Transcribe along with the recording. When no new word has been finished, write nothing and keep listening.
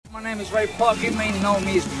My name is Ray Park. You may know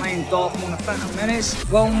me as playing Darth Maul in The Phantom Menace,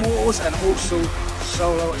 Clone Wars, and also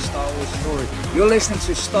Solo: A Star Wars Story. You're listening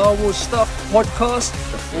to Star Wars Stuff Podcast.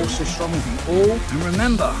 The Force is strong with you all. And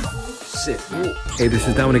remember, Sith Walk. Hey, this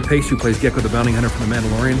is Dominic Pace, who plays Gecko the Bounty Hunter from The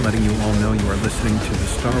Mandalorian, letting you all know you are listening to the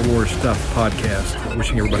Star Wars Stuff Podcast.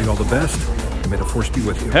 Wishing everybody all the best, and may the Force be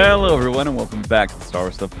with you. Hello, everyone, and welcome back to the Star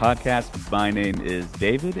Wars Stuff Podcast. My name is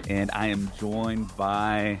David, and I am joined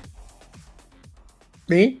by...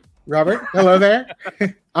 Me, Robert. Hello there.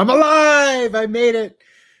 I'm alive. I made it.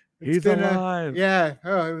 He's alive. It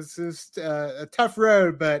was just a tough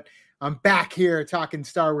road, but I'm back here talking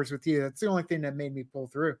Star Wars with you. That's the only thing that made me pull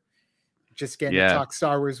through. Just getting to talk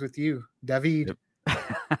Star Wars with you, David.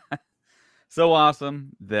 Yep. So awesome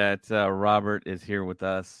that Robert is here with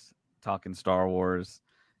us talking Star Wars.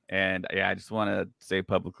 And I just want to say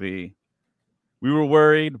publicly, we were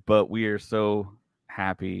worried, but we are so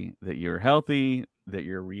happy that you're healthy, that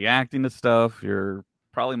you're reacting to stuff. You're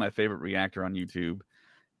probably my favorite reactor on YouTube.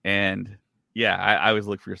 And I always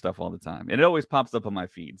look for your stuff all the time. And it always pops up on my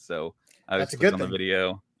feed. So I always click on the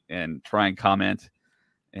video and try and comment.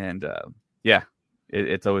 And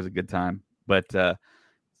it's always a good time. But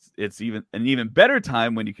it's an even better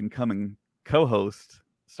time when you can come and co-host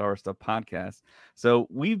Star Wars Stuff Podcast. So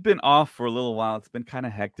we've been off for a little while. It's been kind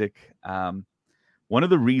of hectic. One of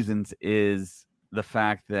the reasons is the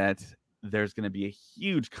fact that there's going to be a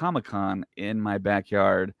huge Comic-Con in my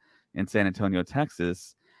backyard in San Antonio,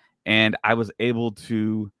 Texas. And I was able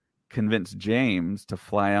to convince James to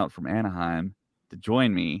fly out from Anaheim to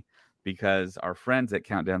join me because our friends at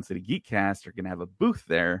Countdown City Geekcast are going to have a booth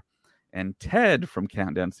there. And Ted from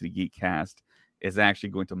Countdown City Geekcast is actually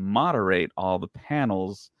going to moderate all the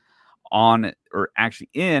panels in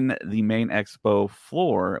the main expo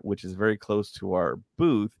floor, which is very close to our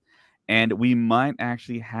booth. And we might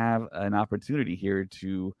actually have an opportunity here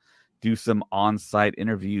to do some on-site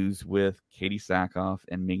interviews with Katie Sackhoff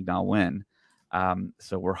and Ming-Na Wen.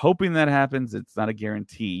 So we're hoping that happens. It's not a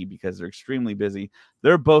guarantee because they're extremely busy.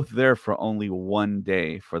 They're both there for only one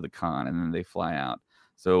day for the con, and then they fly out.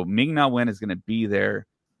 So Ming-Na Wen is going to be there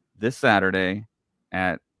this Saturday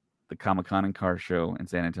at the Comic-Con and Carshow in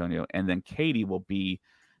San Antonio, and then Katie will be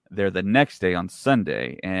there the next day on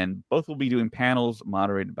Sunday, and both will be doing panels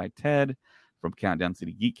moderated by Ted from Countdown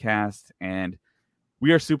City Geekcast, and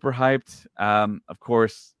we are super hyped. Of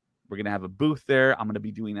course, we're going to have a booth there. I'm going to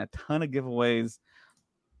be doing a ton of giveaways.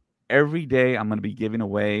 Every day, I'm going to be giving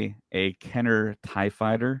away a Kenner TIE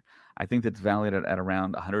Fighter. I think that's valued at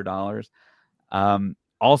around $100.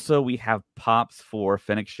 Also, we have pops for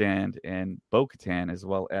Fennec Shand and Bo-Katan, as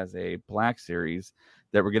well as a Black Series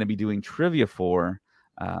that we're going to be doing trivia for.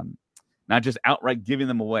 Not just outright giving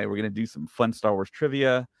them away. We're going to do some fun Star Wars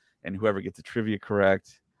trivia, and whoever gets the trivia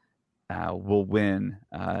correct will win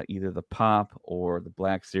either the Pop or the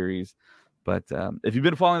Black Series. But if you've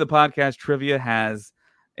been following the podcast, trivia has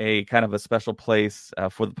a kind of a special place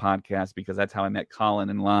for the podcast because that's how I met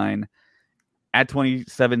Colin in line at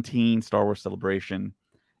 2017 Star Wars Celebration.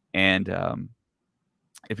 And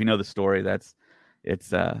if you know the story,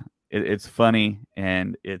 it's funny,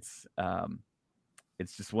 and it's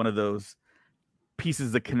just one of those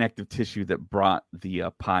pieces of connective tissue that brought the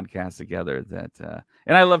podcast together.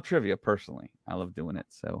 And I love trivia personally. I love doing it.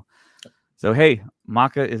 So hey,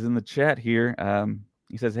 Maka is in the chat here.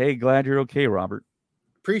 He says, "Hey, glad you're okay, Robert."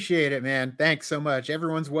 Appreciate it, man. Thanks so much.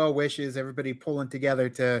 Everyone's well wishes. Everybody pulling together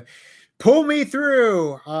to pull me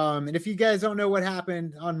through. And if you guys don't know what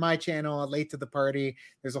happened on my channel, Late to the Party,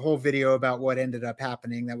 there's a whole video about what ended up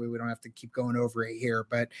happening. That way we don't have to keep going over it here.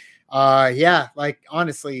 But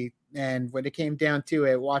honestly, and when it came down to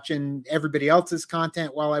it, watching everybody else's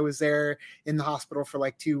content while I was there in the hospital for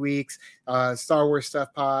like 2 weeks, Star Wars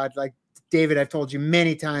Stuff Pod, like David, I've told you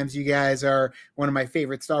many times, you guys are one of my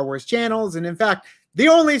favorite Star Wars channels. And in fact, the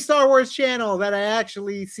only Star Wars channel that I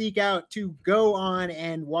actually seek out to go on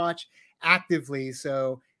and watch actively.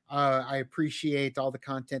 So I appreciate all the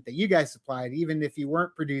content that you guys supplied. Even if you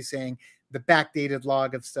weren't producing, the backdated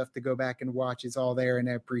log of stuff to go back and watch is all there. And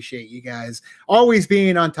I appreciate you guys always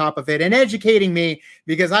being on top of it and educating me,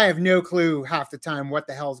 because I have no clue half the time what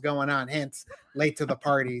the hell's going on. Hence, Late to the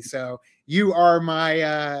Party. So you are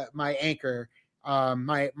my my anchor,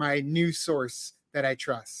 my news source that I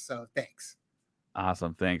trust. So thanks.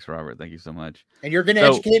 Awesome. Thanks, Robert. Thank you so much. And you're going to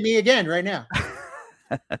educate me again right now.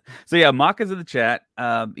 So yeah, Maka's in the chat.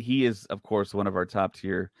 He is, of course, one of our top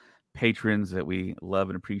tier patrons that we love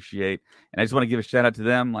and appreciate. And I just want to give a shout out to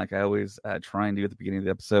them, like I always try and do at the beginning of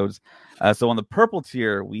the episodes. So on the purple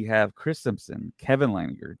tier, we have Chris Simpson, Kevin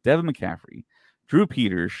Laninger, Devin McCaffrey, Drew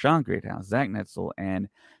Peters, Sean Greathouse, Zach Netzel, and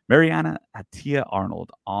Mariana Atia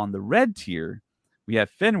Arnold. On the red tier, we have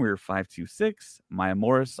Fenrir 526, Maya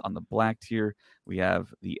Morris. On the black tier, we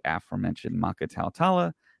have the aforementioned Maka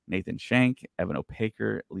Tautala, Nathan Shank, Evan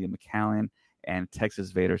Opaker, Liam McCallan, and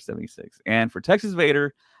Texas Vader 76. And for Texas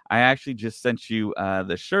Vader, I actually just sent you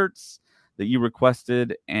the shirts that you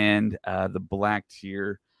requested and the black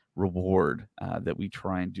tier reward that we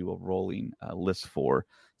try and do a rolling list for.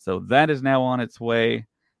 So that is now on its way.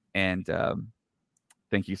 And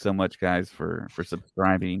thank you so much, guys, for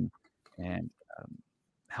subscribing and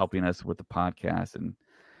helping us with the podcast and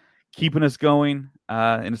keeping us going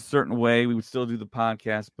in a certain way. We would still do the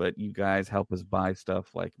podcast, but you guys help us buy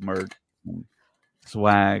stuff like merch and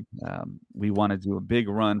swag. We want to do a big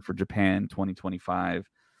run for Japan 2025.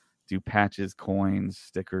 Do patches, coins,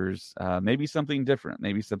 stickers, maybe something different,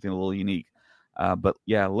 maybe something a little unique. But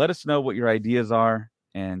yeah, let us know what your ideas are,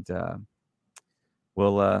 and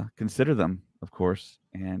we'll consider them, of course.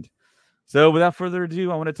 And so without further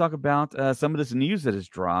ado, I want to talk about some of this news that has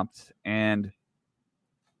dropped. And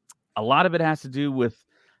a lot of it has to do with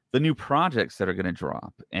the new projects that are going to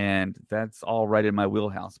drop. And that's all right in my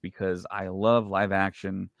wheelhouse because I love live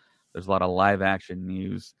action. There's a lot of live action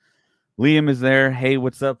news. Liam is there. Hey,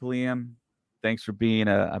 what's up, Liam? Thanks for being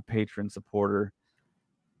a patron supporter.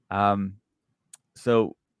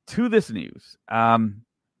 So to this news,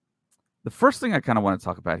 the first thing I kind of want to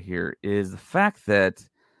talk about here is the fact that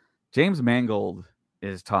James Mangold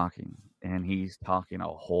is talking, and he's talking a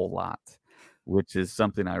whole lot, which is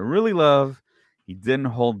something I really love. He didn't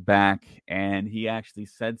hold back, and he actually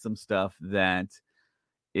said some stuff that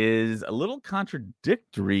is a little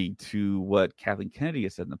contradictory to what Kathleen Kennedy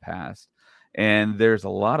has said in the past. And there's a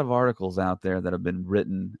lot of articles out there that have been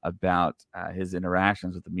written about his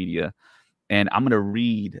interactions with the media. And I'm going to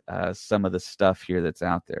read some of the stuff here that's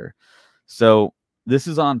out there. So this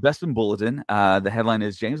is on Bespin Bulletin. The headline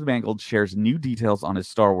is James Mangold shares new details on his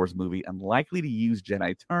Star Wars movie and likely to use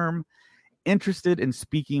Jedi term, interested in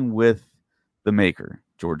speaking with the maker,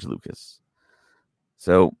 George Lucas.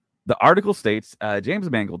 So the article states, James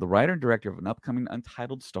Mangold, the writer and director of an upcoming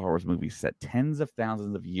untitled Star Wars movie set tens of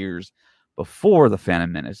thousands of years before The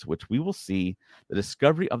Phantom Menace, which we will see the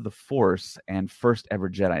discovery of the Force and first ever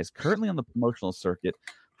Jedi, is currently on the promotional circuit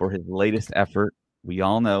for his latest effort. We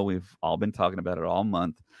all know, we've all been talking about it all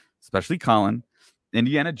month, especially Colin,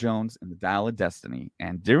 Indiana Jones and the Dial of Destiny.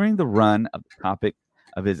 And during the run of the topic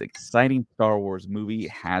of his exciting Star Wars movie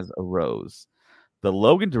has arose. The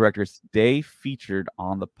Logan director today featured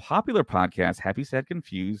on the popular podcast Happy, Sad,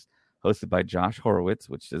 Confused, hosted by Josh Horowitz,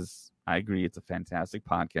 which is, I agree, it's a fantastic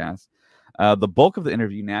podcast. The bulk of the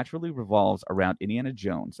interview naturally revolves around Indiana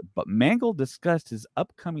Jones, but Mangold discussed his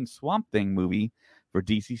upcoming Swamp Thing movie for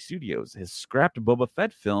DC Studios, his scrapped Boba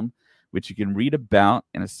Fett film, which you can read about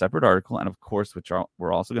in a separate article, and of course,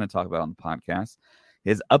 we're also going to talk about on the podcast,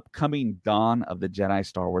 his upcoming Dawn of the Jedi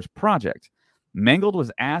Star Wars project. Mangold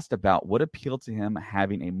was asked about what appealed to him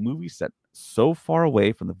having a movie set so far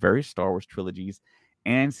away from the various Star Wars trilogies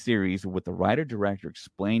and series, with the writer-director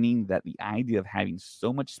explaining that the idea of having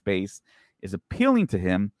so much space is appealing to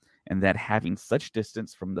him and that having such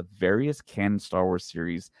distance from the various canon Star Wars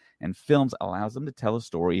series and films allows him to tell a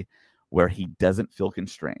story where he doesn't feel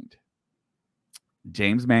constrained.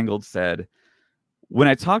 James Mangold said, when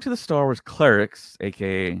I talked to the Star Wars clerics,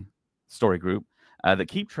 aka story group, that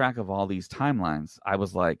keep track of all these timelines, I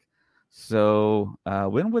was like, so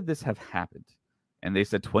when would this have happened? And they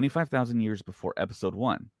said 25,000 years before episode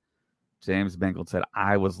 1. James Mangold said,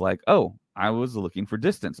 I was like, oh, I was looking for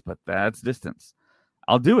distance, but that's distance.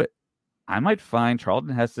 I'll do it. I might find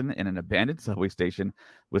Charlton Heston in an abandoned subway station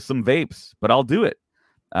with some vapes, but I'll do it.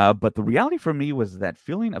 But the reality for me was that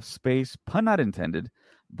feeling of space, pun not intended,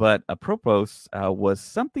 but apropos, was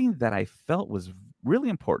something that I felt was really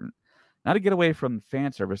important. Not to get away from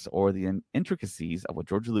fan service or the intricacies of what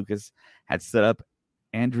George Lucas had set up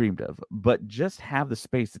and dreamed of, but just have the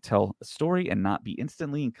space to tell a story and not be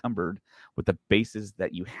instantly encumbered with the bases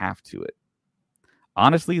that you have to it.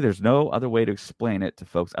 Honestly, there's no other way to explain it to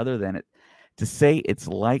folks other than it to say it's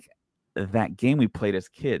like that game we played as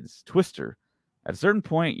kids, Twister. At a certain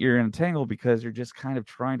point, you're in a tangle because you're just kind of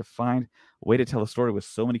trying to find a way to tell a story with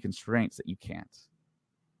so many constraints that you can't.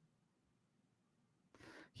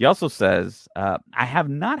 He also says, I have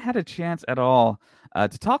not had a chance at all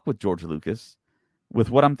to talk with George Lucas with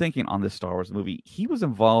what I'm thinking on this Star Wars movie. He was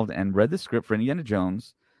involved and read the script for Indiana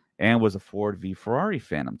Jones and was a Ford v Ferrari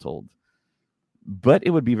fan, I'm told. But it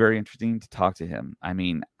would be very interesting to talk to him. I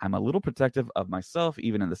mean, I'm a little protective of myself,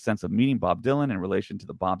 even in the sense of meeting Bob Dylan in relation to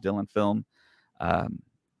the Bob Dylan film,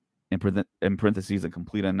 in parentheses, A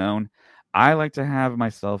Complete Unknown. I like to have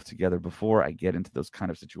myself together before I get into those kind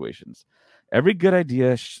of situations. Every good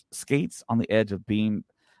idea skates on the edge of being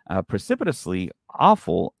precipitously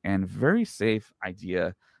awful, and very safe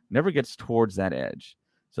idea never gets towards that edge.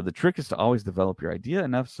 So the trick is to always develop your idea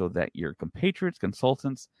enough so that your compatriots,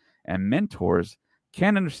 consultants, and mentors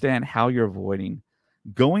can understand how you're avoiding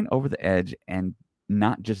going over the edge and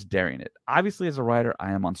not just daring it. Obviously, as a writer,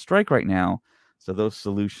 I am on strike right now, so those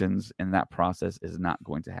solutions and that process is not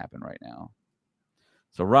going to happen right now.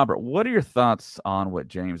 So, Robert, what are your thoughts on what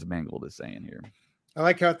James Mangold is saying here? I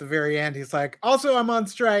like how at the very end he's like, also, I'm on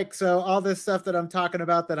strike. So all this stuff that I'm talking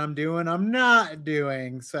about that I'm doing, I'm not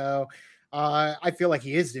doing. So I feel like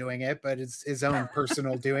he is doing it, but it's his own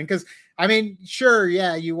personal doing. Because, I mean, sure,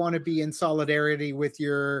 yeah, you want to be in solidarity with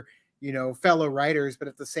your, fellow writers, but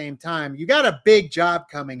at the same time, you got a big job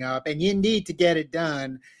coming up and you need to get it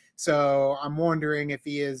done. So I'm wondering if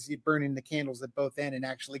he is burning the candles at both ends and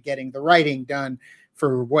actually getting the writing done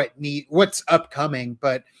for what's upcoming.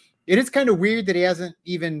 But it is kind of weird that he hasn't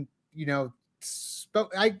even, it's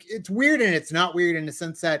weird and it's not weird in the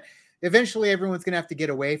sense that eventually everyone's going to have to get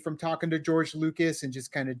away from talking to George Lucas and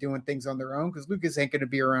just kind of doing things on their own because Lucas ain't going to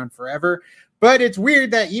be around forever. But it's weird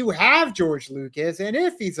that you have George Lucas, and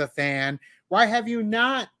if he's a fan, why have you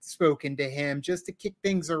not spoken to him just to kick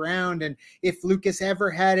things around? And if Lucas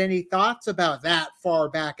ever had any thoughts about that far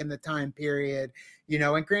back in the time period,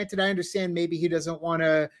 and granted, I understand maybe he doesn't want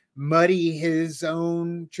to muddy his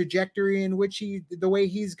own trajectory in which the way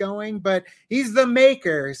he's going, but he's the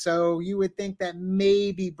maker. So you would think that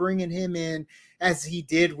maybe bringing him in as he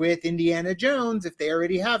did with Indiana Jones, if they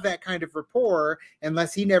already have that kind of rapport,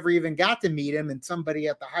 unless he never even got to meet him and somebody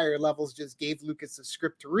at the higher levels just gave Lucas a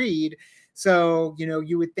script to read. So,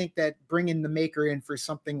 you would think that bringing the maker in for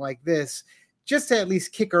something like this, just to at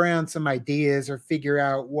least kick around some ideas or figure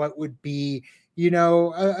out what would be,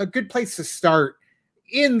 a good place to start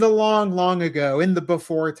in the long ago, in the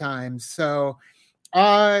before times. So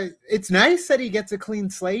it's nice that he gets a clean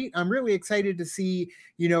slate. I'm really excited to see,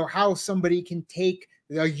 how somebody can take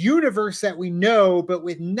a universe that we know, but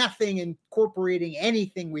with nothing incorporating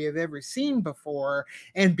anything we have ever seen before,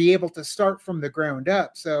 and be able to start from the ground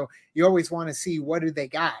up. So you always want to see what do they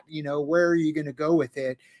got, where are you going to go with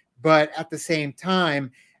it? But at the same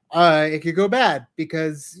time, it could go bad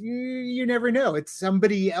because you never know. It's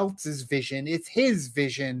somebody else's vision. It's his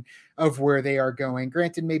vision of where they are going.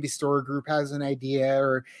 Granted, maybe Story Group has an idea,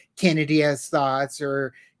 or Kennedy has thoughts,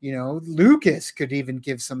 or, Lucas could even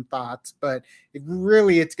give some thoughts, but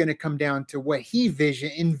it's going to come down to what he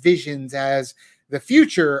envisions as the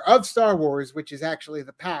future of Star Wars, which is actually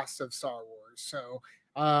the past of Star Wars. So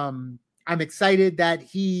I'm excited that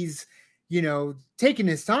he's, taking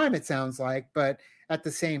his time, it sounds like, but at the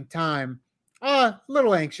same time, a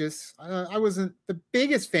little anxious. I wasn't the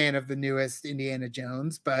biggest fan of the newest Indiana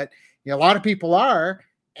Jones, but a lot of people are.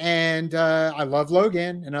 And I love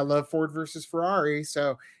Logan and I love Ford versus Ferrari.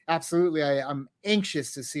 So absolutely, I'm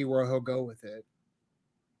anxious to see where he'll go with it.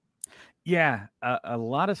 Yeah, a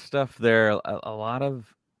lot of stuff there. A lot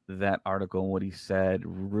of that article and what he said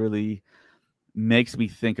really makes me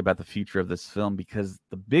think about the future of this film, because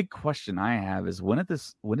the big question I have is when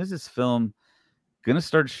is this film going to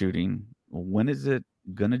start shooting? When is it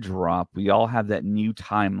going to drop? We all have that new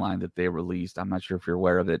timeline that they released. I'm not sure if you're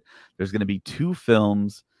aware of it. There's going to be 2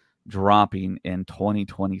 films dropping in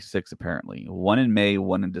 2026, apparently. One in May,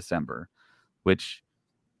 one in December, which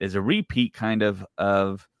is a repeat kind of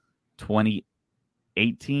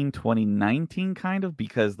 2018, 2019 kind of,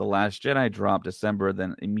 because The Last Jedi dropped December,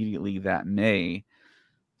 then immediately that May,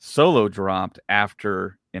 Solo dropped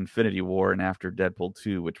after Infinity War and after Deadpool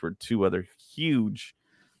 2, which were 2 other huge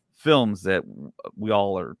films that we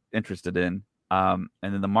all are interested in. And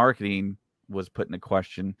then the marketing was put into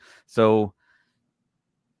question. So,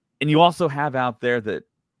 and you also have out there that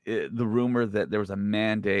the rumor that there was a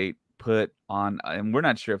mandate put on, and we're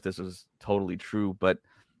not sure if this was totally true, but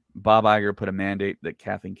Bob Iger put a mandate that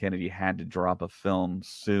Kathleen Kennedy had to drop a film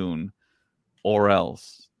soon or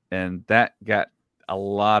else. And that got a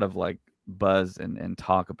lot of buzz and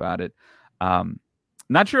talk about it.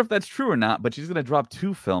 Not sure if that's true or not, but she's going to drop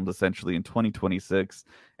 2 films essentially in 2026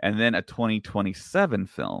 and then a 2027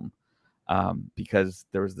 film, because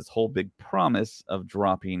there was this whole big promise of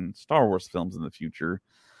dropping Star Wars films in the future.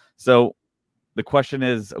 So the question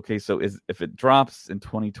is, okay, so if it drops in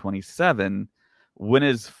 2027, when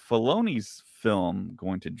is Filoni's film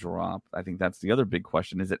going to drop? I think that's the other big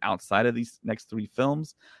question. Is it outside of these next 3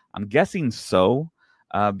 films? I'm guessing so,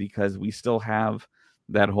 because we still have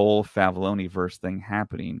that whole Favloni verse thing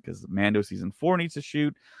happening, because Mando season 4 needs to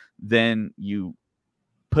shoot. Then you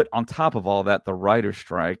put on top of all that the writer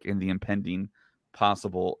strike and the impending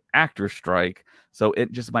possible actor strike. So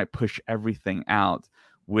it just might push everything out,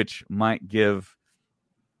 which might give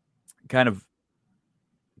kind of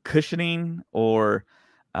cushioning or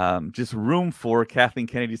just room for Kathleen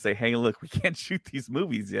Kennedy to say, hey, look, we can't shoot these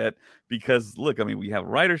movies yet because, look, I mean, we have a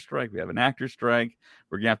writer strike, we have an actor strike,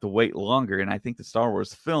 we're going to have to wait longer. And I think the Star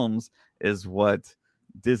Wars films is what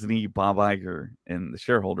Disney, Bob Iger, and the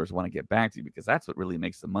shareholders want to get back to, because that's what really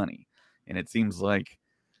makes the money. And it seems like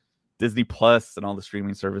Disney Plus and all the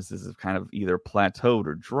streaming services have kind of either plateaued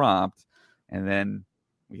or dropped. And then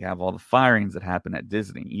we have all the firings that happen at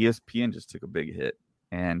Disney. ESPN just took a big hit.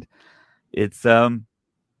 And it's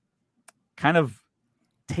kind of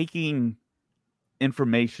taking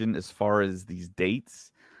information as far as these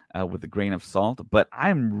dates with a grain of salt. But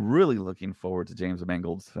I'm really looking forward to James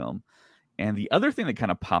Mangold's film. And the other thing that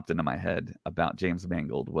kind of popped into my head about James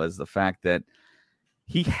Mangold was the fact that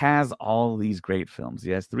he has all these great films. He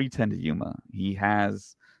has 3:10 to Yuma. He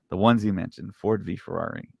has the ones you mentioned, Ford v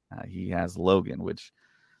Ferrari. He has Logan, which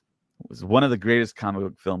was one of the greatest comic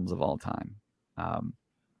book films of all time.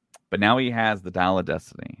 But now he has The Dial of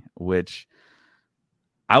Destiny, which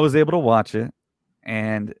I was able to watch it.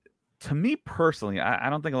 And to me personally, I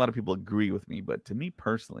don't think a lot of people agree with me, but to me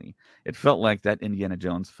personally, it felt like that Indiana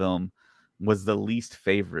Jones film was the least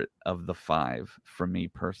favorite of the 5 for me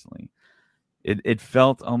personally. It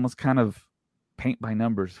felt almost kind of paint by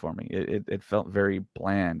numbers for me. It felt very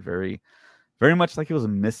bland, very, very much like it was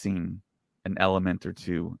missing an element or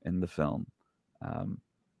two in the film.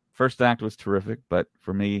 First act was terrific, but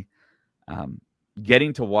for me,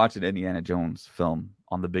 getting to watch an Indiana Jones film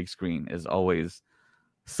on the big screen is always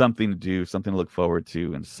something to do, something to look forward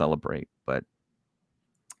to and celebrate. But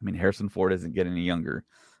I mean, Harrison Ford isn't getting any younger,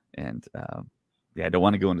 and I don't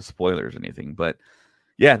want to go into spoilers or anything, but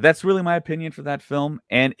yeah, that's really my opinion for that film.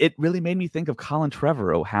 And it really made me think of Colin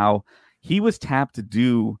Trevorrow, how he was tapped to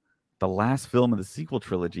do the last film of the sequel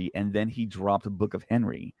trilogy, and then he dropped Book of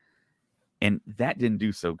Henry, and that didn't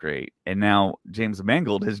do so great. And now James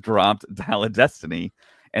Mangold has dropped Dial of Destiny,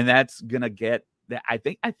 and that's gonna get that. I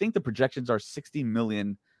think the projections are $60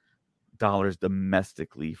 million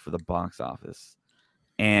domestically for the box office,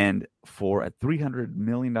 and for a $300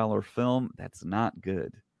 million film, that's not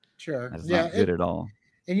good. Sure, that's not good at all.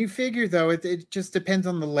 And you figure, though, it just depends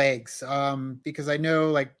on the legs, because I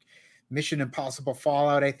know, like, Mission Impossible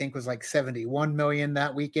Fallout, I think, was like 71 million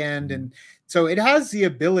that weekend. And so it has the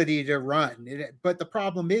ability to run. But the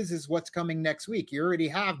problem is what's coming next week. You already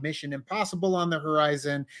have Mission Impossible on the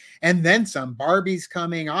horizon, and then some. Barbie's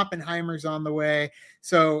coming, Oppenheimer's on the way.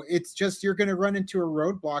 So it's just, you're going to run into a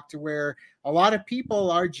roadblock to where a lot of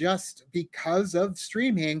people are just, because of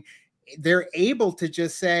streaming, they're able to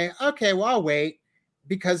just say, okay, well, I'll wait,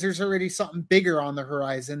 because there's already something bigger on the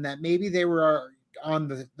horizon that maybe they were on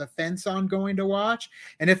the fence on going to watch.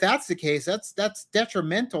 And if that's the case, that's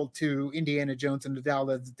detrimental to Indiana Jones and the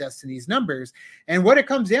Dial of Destiny's numbers. And what it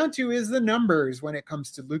comes down to is the numbers. When it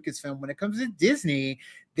comes to Lucasfilm, when it comes to Disney,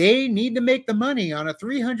 they need to make the money on a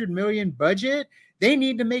 $300 million budget. They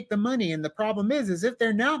need to make the money. And the problem is if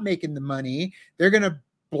they're not making the money, they're going to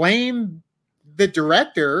blame the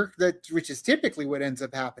director, which is typically what ends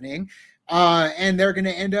up happening. And they're going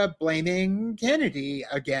to end up blaming Kennedy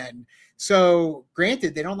again. So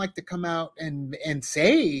granted, they don't like to come out and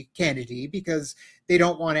say Kennedy, because they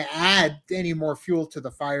don't want to add any more fuel to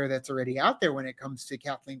the fire that's already out there when it comes to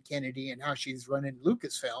Kathleen Kennedy and how she's running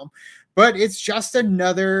Lucasfilm. But it's just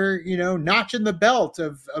another, notch in the belt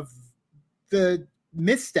of the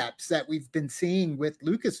missteps that we've been seeing with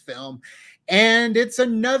Lucasfilm. And it's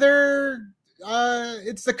another...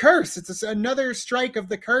 it's the curse. It's another strike of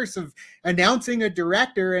the curse of announcing a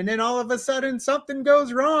director, and then all of a sudden something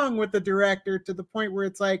goes wrong with the director, to the point where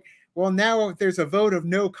it's like, well, now there's a vote of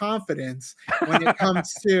no confidence when it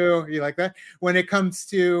comes to you like that when it comes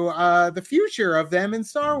to the future of them in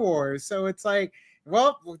Star Wars. So it's like,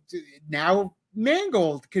 well, now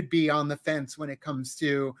Mangold could be on the fence when it comes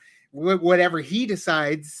to whatever he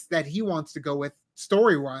decides that he wants to go with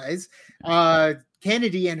story-wise.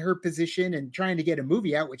 Kennedy and her position and trying to get a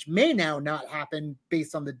movie out, which may now not happen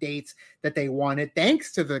based on the dates that they wanted,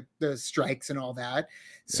 thanks to the strikes and all that.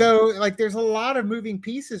 Yeah. So, like, there's a lot of moving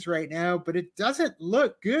pieces right now, but it doesn't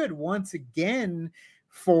look good once again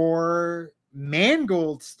for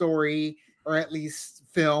Mangold's story, or at least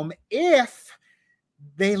film, if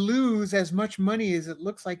they lose as much money as it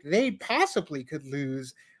looks like they possibly could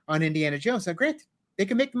lose on Indiana Jones. Now, granted, they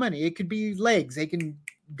can make the money. It could be legs. They can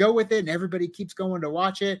go with it and everybody keeps going to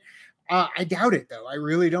watch it. I doubt it, though. I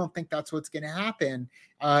really don't think that's what's going to happen.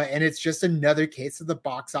 And it's just another case of the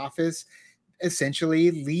box office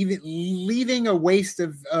essentially leaving a waste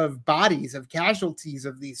of bodies, of casualties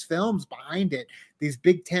of these films behind it, these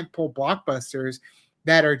big tentpole blockbusters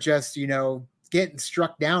that are just, getting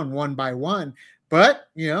struck down one by one. But,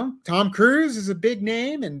 Tom Cruise is a big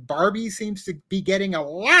name, and Barbie seems to be getting a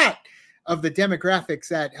lot of the demographics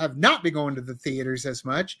that have not been going to the theaters as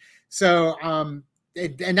much. So,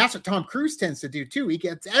 and that's what Tom Cruise tends to do too. He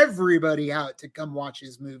gets everybody out to come watch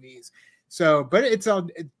his movies. So, but it's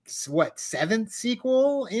what, 7th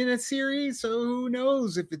sequel in a series. So who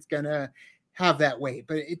knows if it's going to have that weight,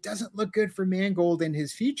 but it doesn't look good for Mangold in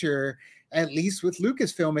his future, at least with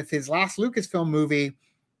Lucasfilm, if his last Lucasfilm movie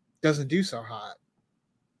doesn't do so hot.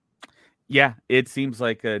 Yeah, it seems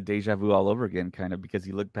like a deja vu all over again, kind of, because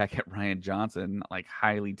you look back at Rian Johnson, like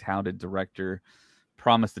highly touted director,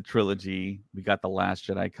 promised a trilogy. We got The Last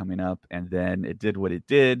Jedi coming up, and then it did what it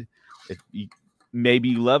did. Maybe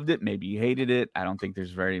you loved it, maybe you hated it. I don't think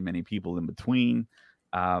there's very many people in between.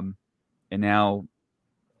 And now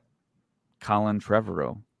Colin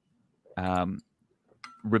Trevorrow,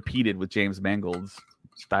 repeated with James Mangold's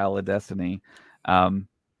Style of Destiny.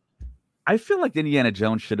 I feel like Indiana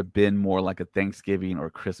Jones should have been more like a Thanksgiving or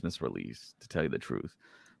Christmas release, to tell you the truth.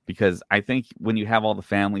 Because I think when you have all the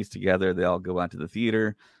families together, they all go out to the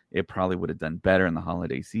theater. It probably would have done better in the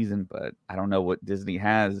holiday season, but I don't know what Disney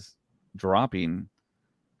has dropping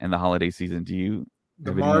in the holiday season. Do you?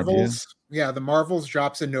 The Marvels? Yeah, the Marvels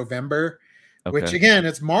drops in November, which again,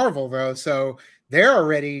 it's Marvel though. So they're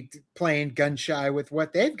already playing gun shy with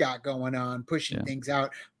what they've got going on, pushing things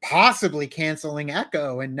out, possibly canceling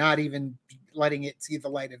Echo and not even letting it see the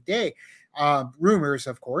light of day. Rumors,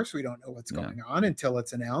 of course, we don't know what's going on until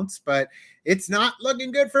it's announced, but it's not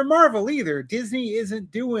looking good for Marvel either. Disney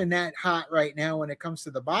isn't doing that hot right now when it comes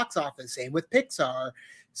to the box office. Same with Pixar.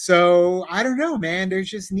 So I don't know, man. There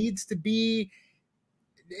just needs to be,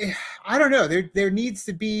 I don't know. There needs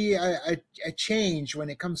to be a change when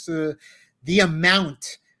it comes to the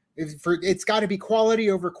amount. It's got to be quality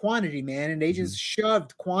over quantity, man. And they just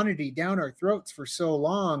shoved quantity down our throats for so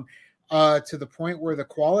long, to the point where the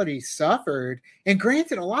quality suffered. And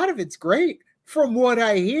granted, a lot of it's great from what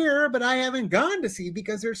I hear, but I haven't gone to see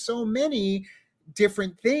because there's so many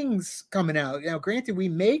different things coming out. Now, granted, we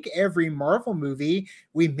make every Marvel movie,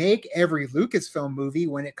 we make every Lucasfilm movie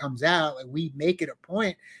when it comes out. Like, we make it a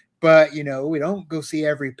point, but we don't go see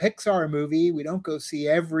every Pixar movie. We don't go see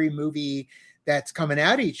every movie that's coming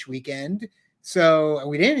out each weekend. So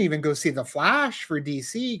we didn't even go see The Flash for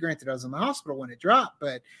DC. Granted, I was in the hospital when it dropped,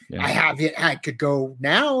 but I could go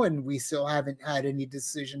now, and we still haven't had any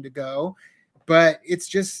decision to go. But it's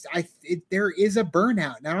just, there is a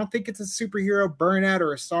burnout. And I don't think it's a superhero burnout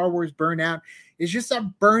or a Star Wars burnout. It's just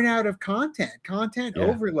a burnout of content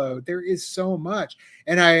overload. There is so much.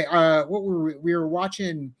 And we were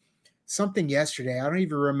watching something yesterday. I don't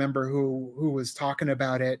even remember who was talking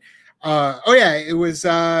about it. It was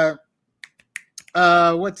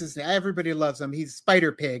what's his name? Everybody loves him. He's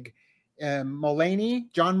Spider Pig. John Mulaney.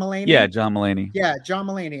 Yeah, John Mulaney. Yeah, John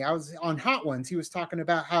Mulaney. I was on Hot Ones. He was talking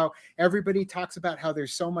about how everybody talks about how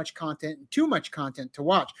there's so much content, too much content to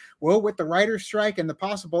watch. Well, with the writer's strike and the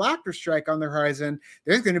possible actor strike on the horizon,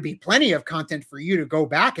 there's going to be plenty of content for you to go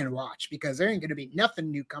back and watch, because there ain't going to be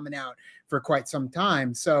nothing new coming out for quite some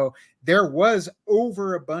time. So there was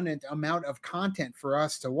overabundant amount of content for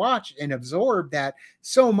us to watch and absorb, that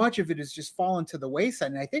so much of it has just fallen to the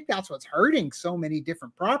wayside. And I think that's what's hurting so many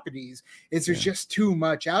different properties, is there's just too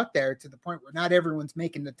much out there, to the point where not everyone's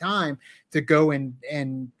making the time to go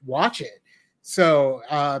and watch it. So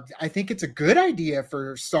I think it's a good idea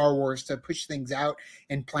for Star Wars to push things out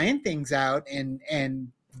and plan things out. And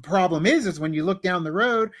the problem is when you look down the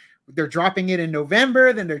road, they're dropping it in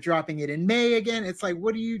November, then they're dropping it in May again. It's like,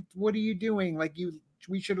 what are you doing? Like,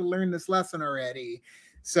 we should have learned this lesson already.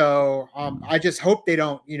 So I just hope they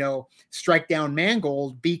don't, strike down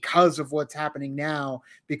Mangold because of what's happening now,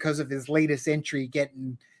 because of his latest entry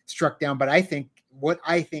getting struck down. But I think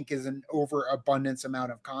is an overabundance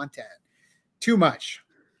amount of content. Too much.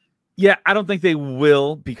 Yeah, I don't think they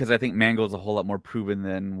will, because I think Mangold's a whole lot more proven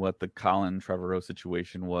than what the Colin Trevorrow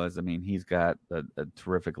situation was. I mean, he's got a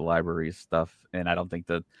terrific library of stuff, and I don't think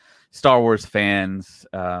the Star Wars fans,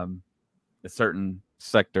 a certain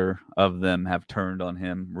sector of them, have turned on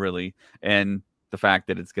him, really. And the fact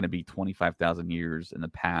that it's going to be 25,000 years in the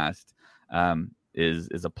past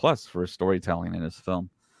is a plus for storytelling in his film.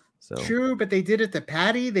 So true, but they did it to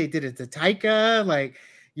Patty, they did it to Taika. Like,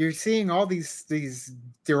 you're seeing all these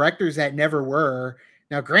directors that never were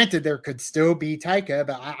Now, granted, there could still be Taika,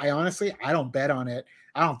 but I honestly, I don't bet on it.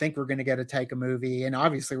 I don't think we're going to get a Taika movie, and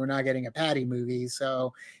obviously we're not getting a Patty movie.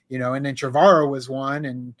 So, and then Trevorrow was one,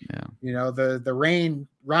 and the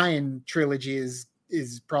Ryan trilogy is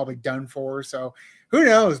probably done for. So who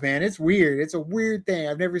knows, man? It's weird. It's a weird thing.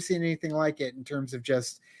 I've never seen anything like it in terms of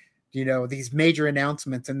just, these major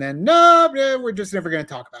announcements, and then we're just never going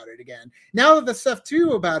to talk about it again. Now the stuff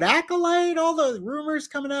too about Acolyte, all the rumors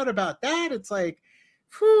coming out about that, it's like,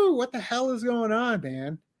 whew, what the hell is going on,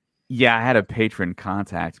 man? Yeah, I had a patron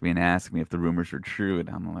contact me and ask me if the rumors were true, and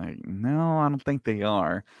I'm like, no, I don't think they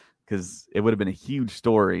are, because it would have been a huge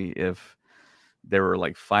story if there were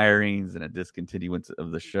like firings and a discontinuance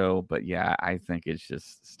of the show. But yeah, I think it's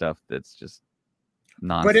just stuff that's just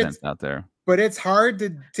nonsense out there. But it's hard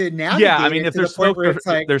to navigate. Yeah, I mean, if there's smoke,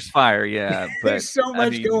 there's fire. Yeah, but there's so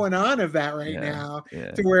much going on of that now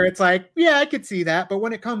to where it's like, yeah, I could see that. But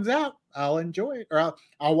when it comes out, I'll enjoy it, or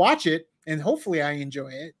I'll watch it, and hopefully I enjoy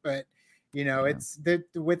it. But it's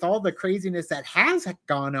with all the craziness that has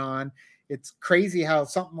gone on, it's crazy how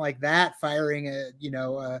something like that, firing a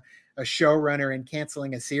showrunner and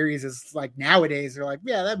canceling a series, is like, nowadays they're like,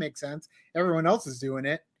 yeah, that makes sense. Everyone else is doing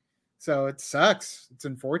it. So it sucks. It's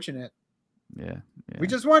unfortunate. Yeah. We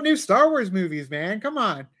just want new Star Wars movies, man. Come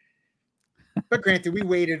on. But granted, we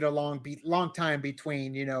waited a long time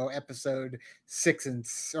between, episode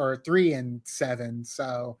 3 and 7.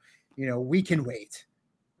 So, we can wait.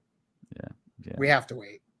 Yeah. We have to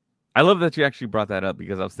wait. I love that you actually brought that up,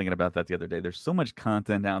 because I was thinking about that the other day. There's so much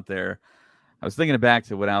content out there. I was thinking back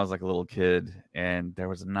to when I was like a little kid, and there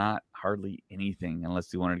was not hardly anything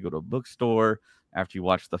unless you wanted to go to a bookstore after you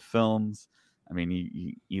watched the films. I mean,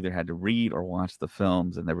 you either had to read or watch the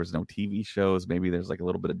films, and there was no TV shows. Maybe there's like a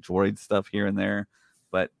little bit of droid stuff here and there.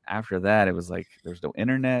 But after that, it was like there's no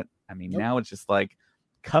internet. I mean, Now it's just like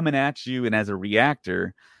coming at you. And as a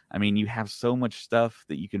reactor, I mean, you have so much stuff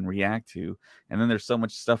that you can react to. And then there's so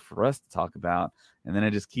much stuff for us to talk about. And then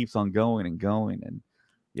it just keeps on going and going. And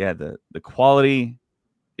yeah, the quality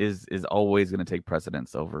is always going to take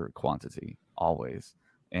precedence over quantity, always.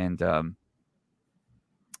 And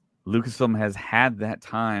Lucasfilm has had that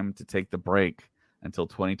time to take the break until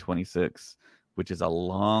 2026, which is a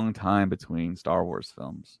long time between Star Wars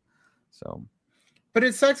films. So, but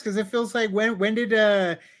it sucks because it feels like when did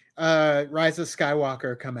Rise of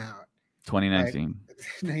Skywalker come out? 2019. Like,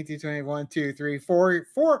 1921, 2, 3,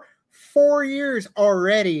 4 years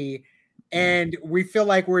already, and we feel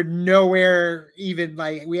like we're nowhere, even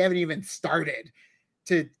like we haven't even started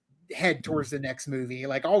to head towards the next movie.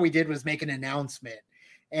 Like all we did was make an announcement.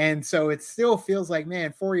 And so it still feels like,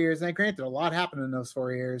 man, 4 years. And granted, a lot happened in those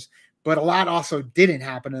 4 years, but a lot also didn't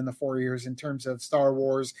happen in the 4 years in terms of Star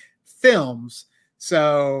Wars films.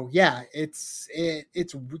 So yeah, it's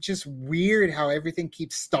just weird how everything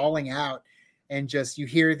keeps stalling out, and just you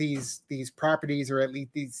hear these properties, or at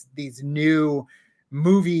least these new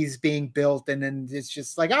movies being built, and then it's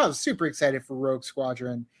just like, I was super excited for Rogue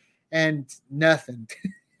Squadron, and nothing,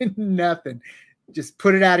 nothing. Just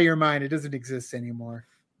put it out of your mind. It doesn't exist anymore.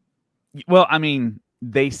 Well, I mean,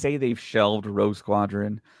 they say they've shelved Rogue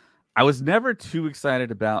Squadron. I was never too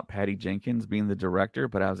excited about Patty Jenkins being the director,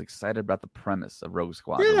 but I was excited about the premise of Rogue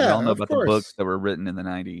Squadron. Yeah, we all know about course. The books that were written in the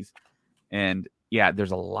 90s. And yeah,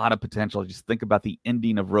 there's a lot of potential. Just think about the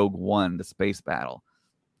ending of Rogue One, the space battle.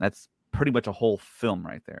 That's pretty much a whole film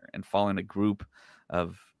right there. And following a group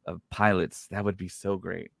of pilots, that would be so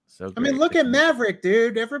great. So great. I mean, look at Maverick,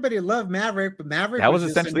 dude. Everybody loved Maverick, but Maverick was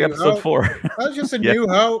essentially episode 4. That was just a New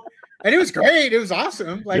Hope. And it was great. It was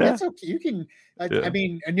awesome. Like, it's okay. You can, I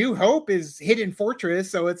mean, A New Hope is Hidden Fortress.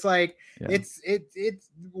 So it's like, it's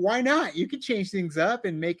why not? You can change things up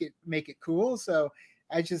and make it cool. So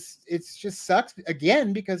it just sucks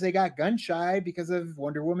again, because they got gun shy because of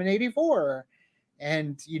Wonder Woman 84.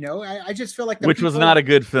 And, I just feel like which was not a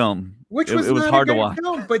good film. It was hard to watch.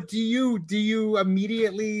 Film, but do you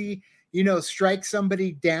immediately, strike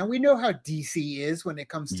somebody down? We know how DC is when it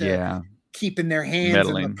comes to keeping their hands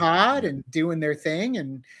in the pod and doing their thing.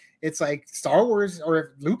 And it's like Star Wars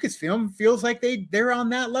or Lucasfilm feels like they're on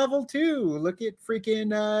that level too. Look at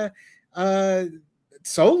freaking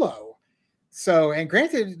Solo. So, and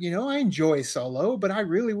granted, I enjoy Solo, but I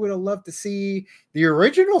really would have loved to see the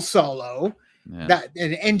original Solo. That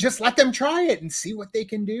and just let them try it and see what they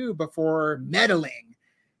can do before meddling.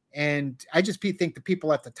 And I just think the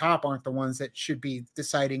people at the top aren't the ones that should be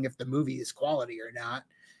deciding if the movie is quality or not.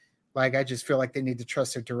 Like, I just feel like they need to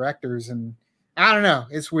trust their directors, and I don't know.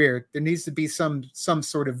 It's weird. There needs to be some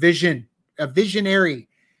sort of vision, a visionary,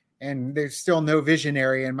 and there's still no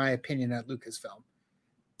visionary, in my opinion, at Lucasfilm.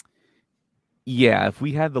 Yeah, if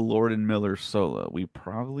we had the Lord and Miller Solo, we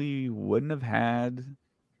probably wouldn't have had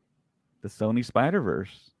the Sony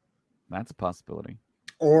Spider-Verse. That's a possibility.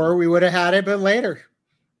 Or we would have had it, but later.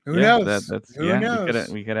 Who knows? That's Who knows?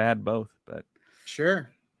 we could have had both, but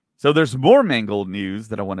Sure. so there's more Mangold news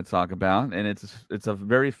that I want to talk about, and it's a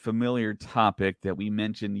very familiar topic that we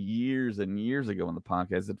mentioned years and years ago on the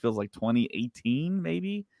podcast. It feels like 2018,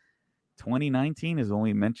 maybe 2019 is when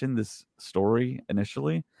we mentioned this story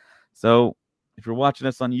initially. So if you're watching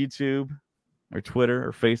us on YouTube or Twitter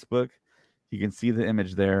or Facebook, you can see the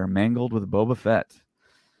image there, Mangold with Boba Fett.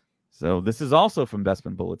 So this is also from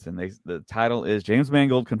Bespin Bulletin. The title is James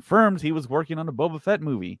Mangold confirms he was working on a Boba Fett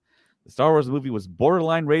movie. The Star Wars movie was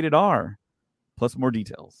borderline rated R, plus more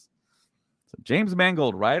details. So James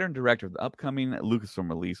Mangold, writer and director of the upcoming Lucasfilm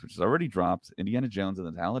release, which has already dropped, Indiana Jones and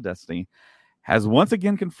the Dial of Destiny, has once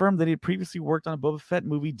again confirmed that he had previously worked on a Boba Fett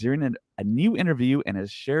movie during a new interview and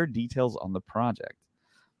has shared details on the project.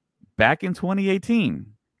 Back in 2018,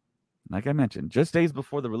 like I mentioned, just days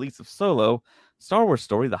before the release of Solo, Star Wars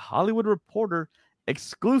Story, The Hollywood Reporter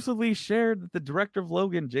exclusively shared that the director of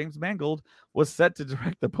Logan, James Mangold, was set to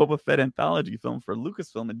direct the Boba Fett anthology film for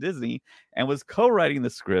Lucasfilm and Disney and was co-writing the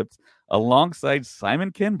script alongside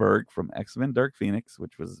Simon Kinberg from X-Men Dark Phoenix,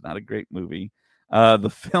 which was not a great movie. The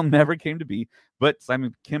film never came to be, but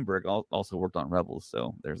Simon Kinberg also worked on Rebels,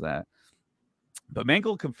 so there's that. But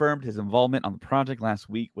Mangold confirmed his involvement on the project last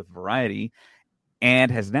week with Variety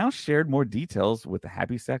and has now shared more details with the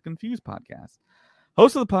Happy Sack Confused podcast.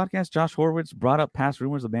 Host of the podcast, Josh Horowitz, brought up past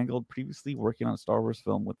rumors of Mangold previously working on a Star Wars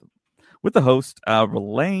film with the host,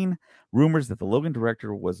 relaying rumors that the Logan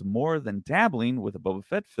director was more than dabbling with a Boba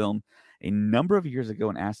Fett film a number of years ago,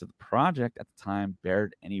 and asked if the project at the time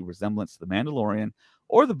bared any resemblance to The Mandalorian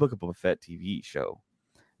or the Book of Boba Fett TV show.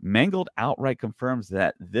 Mangold outright confirms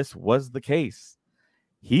that this was the case.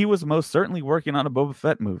 He was most certainly working on a Boba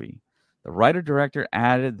Fett movie. The writer-director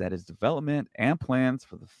added that his development and plans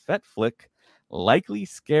for the Fett flick likely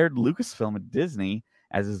scared Lucasfilm and Disney,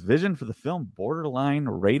 as his vision for the film borderline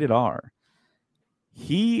rated R.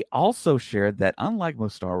 He also shared that, unlike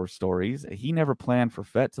most Star Wars stories, he never planned for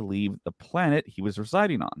Fett to leave the planet he was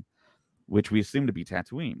residing on, which we assume to be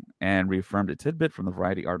Tatooine, and reaffirmed a tidbit from the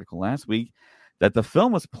Variety article last week that the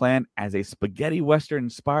film was planned as a spaghetti western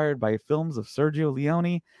inspired by films of Sergio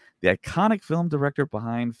Leone, the iconic film director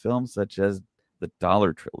behind films such as the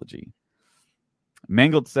Dollar Trilogy.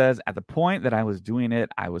 Mangold says, at the point that I was doing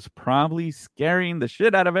it, I was probably scaring the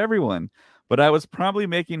shit out of everyone, but I was probably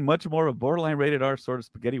making much more of a borderline rated R sort of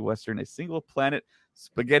spaghetti western, a single planet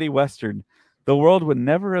spaghetti western. The world would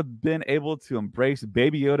never have been able to embrace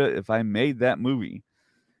Baby Yoda if I made that movie,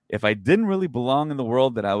 if I didn't really belong in the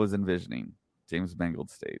world that I was envisioning, James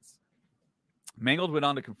Mangold states. Mangold went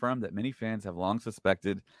on to confirm that many fans have long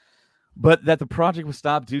suspected, but that the project was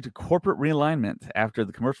stopped due to corporate realignment after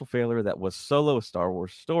the commercial failure that was Solo: A Star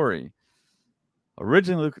Wars Story.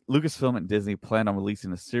 Originally, Lucasfilm and Disney planned on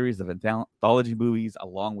releasing a series of anthology movies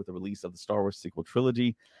along with the release of the Star Wars sequel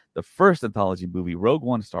trilogy. The first anthology movie, Rogue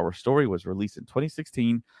One: A Star Wars Story, was released in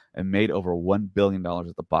 2016 and made over $1 billion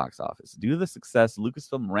at the box office. Due to the success,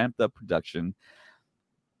 Lucasfilm ramped up production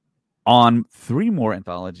on 3 more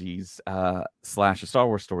anthologies / a Star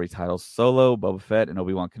Wars Story titles: Solo, Boba Fett, and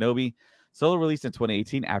Obi-Wan Kenobi. Solo released in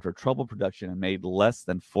 2018 after troubled production and made less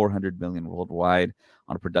than $400 million worldwide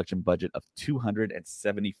on a production budget of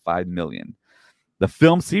 $275 million. The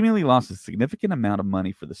film seemingly lost a significant amount of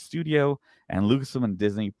money for the studio, and Lucasfilm and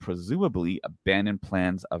Disney presumably abandoned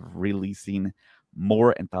plans of releasing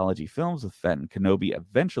more anthology films, with Fett and Kenobi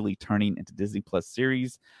eventually turning into Disney Plus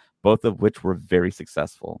series, both of which were very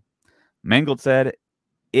successful. Mangold said,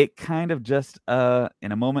 it kind of just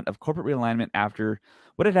in a moment of corporate realignment after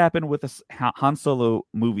what had happened with the Han Solo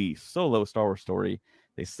movie, Solo: Star Wars Story,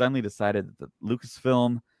 they suddenly decided that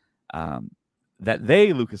Lucasfilm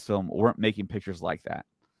weren't making pictures like that.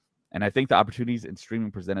 And I think the opportunities in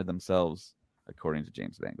streaming presented themselves, according to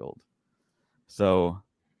James Mangold. So,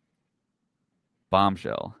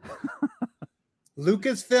 bombshell.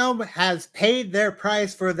 Lucasfilm has paid their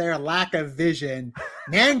price for their lack of vision.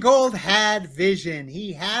 Mangold had vision.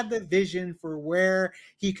 He had the vision for where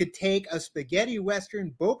he could take a spaghetti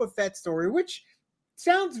western Boba Fett story, which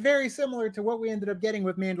sounds very similar to what we ended up getting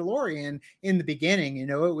with Mandalorian in the beginning. You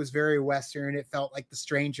know, it was very western. It felt like the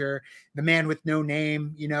stranger, the man with no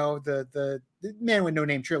name, you know, the Man with No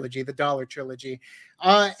Name trilogy, the Dollar trilogy.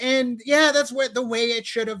 And yeah, that's the way it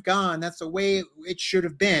should have gone. That's the way it should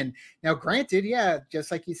have been. Now, granted, yeah,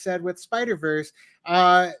 just like you said with Spider-Verse,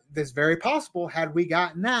 this very possible, had we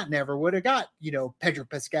gotten that, never would have got, Pedro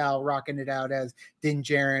Pascal rocking it out as Din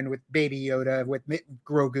Djarin with Baby Yoda, with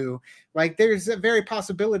Grogu. Like, there's a very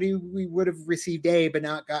possibility we would have received A, but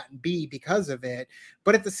not gotten B because of it.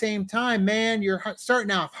 But at the same time, man, you're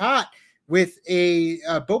starting off hot with a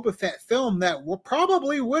Boba Fett film that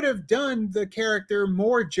probably would have done the character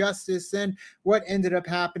more justice than what ended up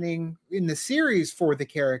happening in the series for the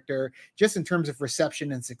character, just in terms of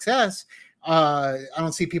reception and success. I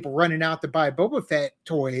don't see people running out to buy Boba Fett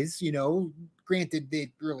toys. Granted,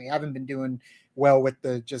 they really haven't been doing well with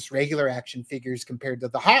the just regular action figures compared to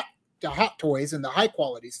the hot toys and the high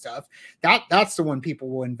quality stuff. That's the one people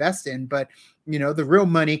will invest in. But the real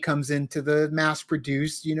money comes into the mass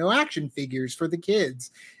produced action figures for the kids.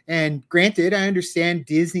 And granted, I understand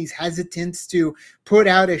Disney's hesitance to put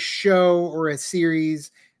out a show or a series,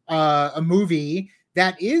 a movie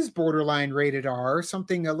that is borderline rated R,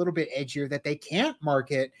 something a little bit edgier that they can't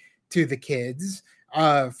market to the kids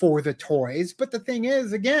for the toys. But the thing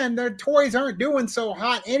is, again, their toys aren't doing so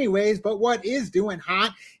hot anyways, but what is doing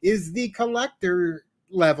hot is the collector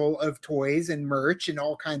level of toys and merch and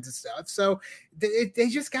all kinds of stuff. So they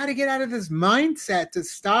just got to get out of this mindset to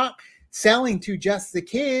stop selling to just the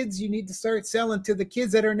kids. You need to start selling to the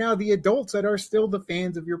kids that are now the adults that are still the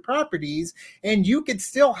fans of your properties. And you could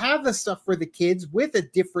still have the stuff for the kids with a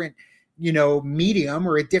different medium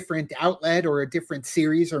or a different outlet or a different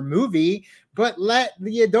series or movie, but let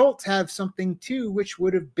the adults have something too, which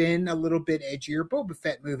would have been a little bit edgier Boba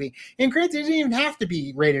Fett movie. And granted, it didn't even have to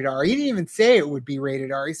be rated R. He didn't even say it would be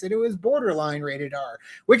rated R. He said it was borderline rated R,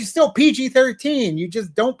 which is still PG-13. You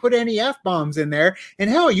just don't put any F-bombs in there. And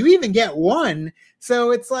hell, you even get one.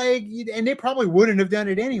 So it's like, and they probably wouldn't have done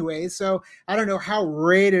it anyway. So I don't know how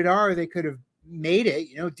rated R they could have made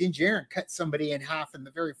it. Din Djarin cut somebody in half in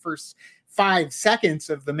the very first 5 seconds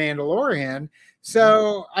of The Mandalorian.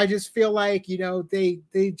 So I just feel like,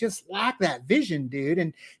 they just lack that vision, dude.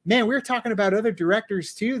 And man, we were talking about other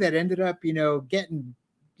directors too that ended up, getting,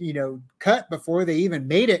 cut before they even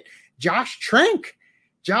made it. Josh Trank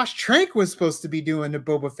was supposed to be doing the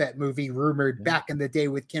Boba Fett movie, rumored back in the day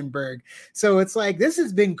with Kinberg. So it's like, this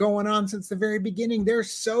has been going on since the very beginning. They're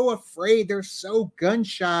so afraid. They're so gun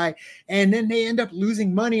shy. And then they end up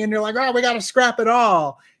losing money and they're like, oh, we got to scrap it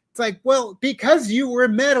all. It's like, well, because you were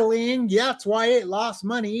meddling, that's why it lost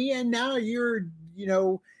money. And now you're,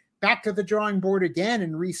 back to the drawing board again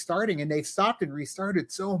and restarting. And they've stopped and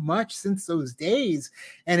restarted so much since those days.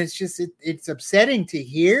 And it's just, it's upsetting to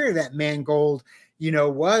hear that Mangold,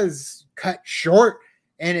 was cut short,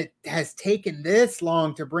 and it has taken this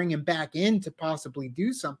long to bring him back in to possibly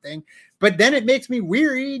do something. But then it makes me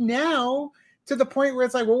weary now to the point where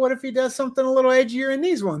it's like, well, what if he does something a little edgier in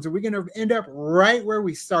these ones? Are we going to end up right where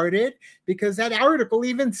we started? Because that article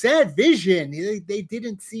even said vision. They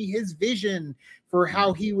didn't see his vision for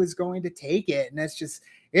how he was going to take it. And that's just,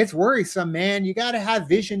 it's worrisome, man. You got to have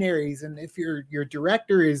visionaries. And if your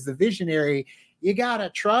director is the visionary, you got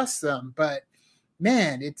to trust them. But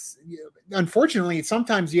man, it's unfortunately,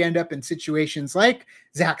 sometimes you end up in situations like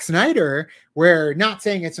Zack Snyder, where, not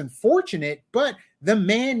saying it's unfortunate, but the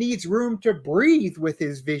man needs room to breathe with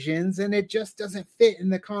his visions, and it just doesn't fit in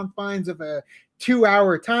the confines of a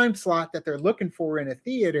 2-hour time slot that they're looking for in a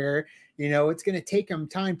theater. It's going to take them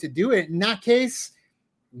time to do it. In that case,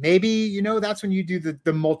 maybe, that's when you do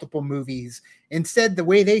the multiple movies. Instead, the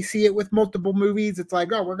way they see it with multiple movies, it's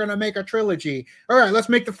like, oh, we're going to make a trilogy. All right, let's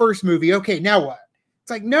make the first movie. Okay, now what?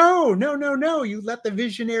 It's like, no. You let the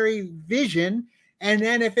visionary vision. And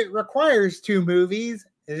then if it requires 2 movies,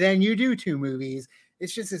 then you do 2 movies.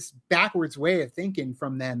 It's just this backwards way of thinking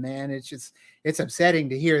from them, man. It's upsetting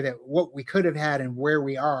to hear that what we could have had and where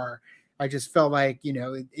we are. I just felt like,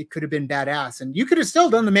 it could have been badass. And you could have still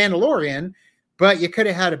done The Mandalorian, but you could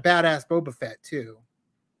have had a badass Boba Fett too.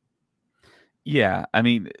 Yeah, I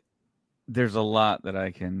mean, there's a lot that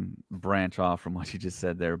I can branch off from what you just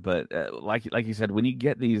said there, but like you said, when you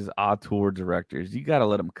get these auteur directors, you got to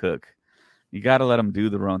let them cook. You got to let them do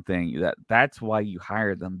their own thing. That's why you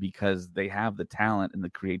hire them, because they have the talent and the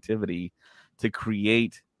creativity to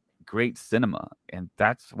create great cinema, and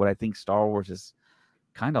that's what I think Star Wars is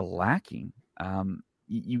kind of lacking.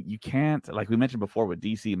 You can't, like we mentioned before, with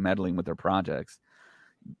DC meddling with their projects.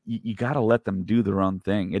 You got to let them do their own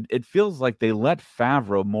thing. It feels like they let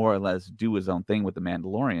Favreau more or less do his own thing with The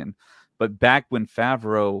Mandalorian. But back when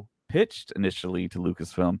Favreau pitched initially to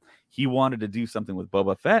Lucasfilm, he wanted to do something with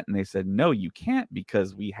Boba Fett, and they said, no, you can't,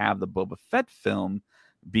 because we have the Boba Fett film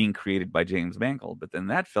being created by James Mangold. But then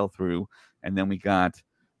that fell through, and then we got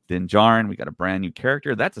Din Djarin. We got a brand new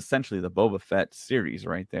character. That's essentially the Boba Fett series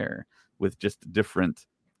right there, with just a different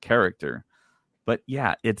character. But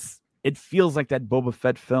yeah, it feels like that Boba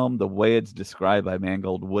Fett film, the way it's described by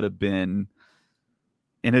Mangold, would have been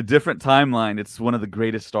in a different timeline. It's one of the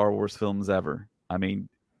greatest Star Wars films ever. I mean,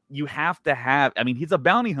 you have to have, I mean, he's a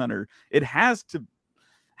bounty hunter. It has to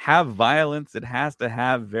have violence. It has to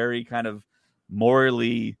have very kind of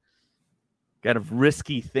morally kind of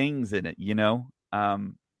risky things in it, you know?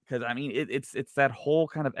 Because I mean, it's that whole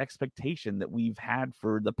kind of expectation that we've had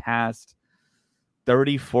for the past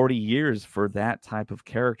 30, 40 years for that type of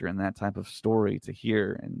character and that type of story to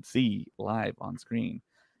hear and see live on screen.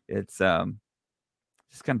 It's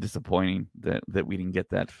just kind of disappointing that we didn't get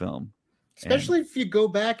that film. Especially if you go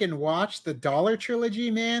back and watch the Dollar trilogy,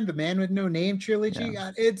 man, the Man with No Name trilogy, Yeah.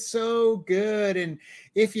 God, it's so good. And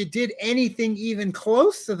if you did anything even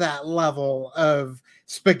close to that level of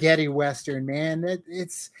spaghetti Western, man,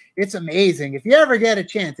 it's amazing. If you ever get a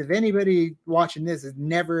chance, if anybody watching this has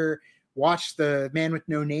never watched the Man with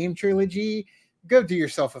No Name trilogy, go do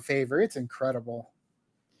yourself a favor. It's incredible.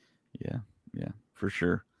 Yeah, for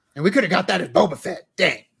sure. And we could have got that at Boba Fett.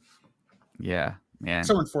 Dang. Yeah, man.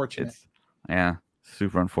 So unfortunate. Yeah,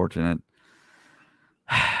 super unfortunate.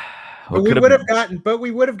 But we would have gotten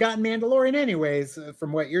Mandalorian anyways,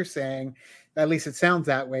 from what you're saying. At least it sounds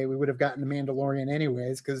that way. We would have gotten the Mandalorian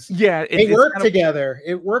anyways, because they work together.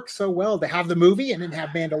 It works so well to have the movie and then have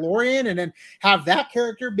Mandalorian and then have that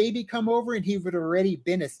character maybe come over and he would have already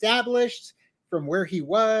been established from where he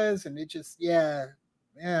was. And it just, yeah.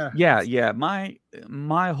 My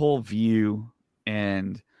whole view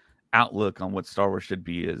and outlook on what Star Wars should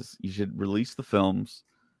be is you should release the films,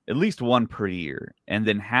 at least one per year, and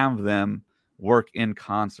then have them work in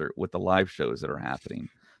concert with the live shows that are happening,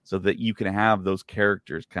 so that you can have those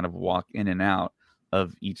characters kind of walk in and out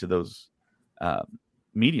of each of those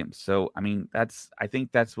mediums. So, I mean, I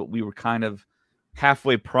think that's what we were kind of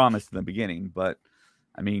halfway promised in the beginning. But,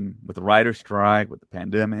 I mean, with the writer's strike, with the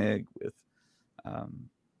pandemic, with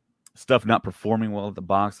stuff not performing well at the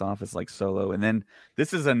box office like Solo, and then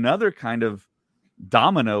this is another kind of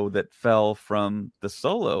domino that fell from the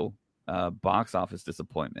Solo box office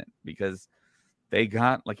disappointment, because they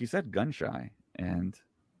got, like you said, gun shy and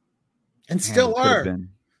still are,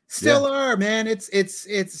 man. It's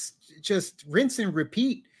just rinse and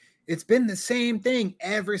repeat. It's been the same thing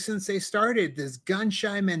ever since they started, this gun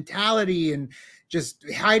shy mentality and just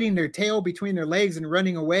hiding their tail between their legs and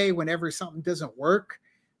running away whenever something doesn't work.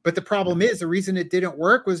 But the problem is, the reason it didn't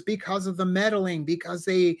work was because of the meddling, because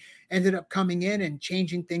they ended up coming in and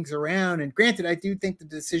changing things around. And granted, I do think the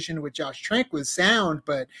decision with Josh Trank was sound,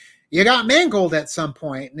 but you got Mangold at some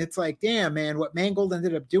point. And it's like, damn, man, what Mangold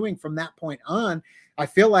ended up doing from that point on, I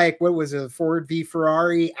feel like what was a Ford v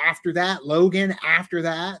Ferrari after that, Logan after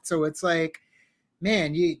that. So it's like,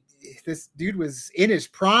 man, this dude was in his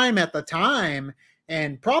prime at the time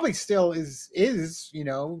and probably still is, you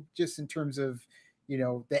know, just in terms of, you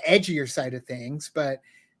know, the edgier side of things, but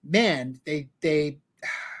man, they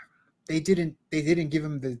didn't give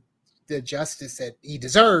him the justice that he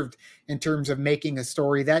deserved in terms of making a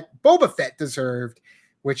story that Boba Fett deserved,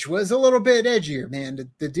 which was a little bit edgier, man.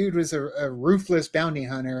 The dude was a ruthless bounty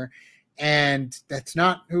hunter, and that's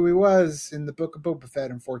not who he was in the Book of Boba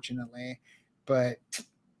Fett, unfortunately. But,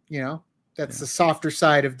 you know, that's the softer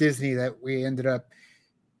side of Disney that we ended up,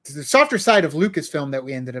 the softer side of Lucasfilm that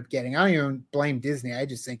we ended up getting. I don't even blame Disney. I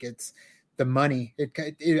just think it's the money.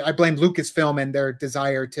 I blame Lucasfilm and their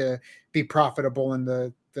desire to be profitable, and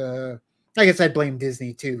I guess I'd blame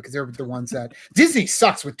Disney too, because they're the ones that Disney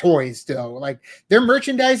sucks with toys though. Like, their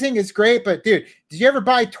merchandising is great, but dude, did you ever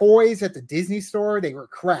buy toys at the Disney store? They were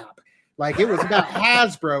crap. Like, it was about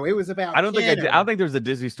Hasbro. It was about I don't think there was a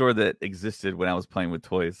Disney store that existed when I was playing with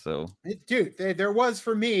toys. So, dude, there was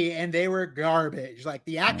for me, and they were garbage. Like,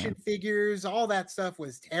 the action figures, all that stuff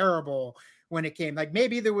was terrible when it came. Like,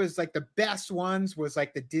 maybe there was like the best ones was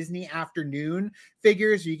like the Disney Afternoon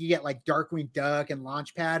figures. You could get like Darkwing Duck and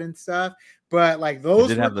Launchpad and stuff. But like,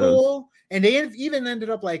 those were cool. And they even ended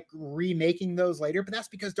up like remaking those later, but that's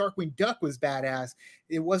because Darkwing Duck was badass.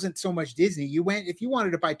 It wasn't so much Disney. If you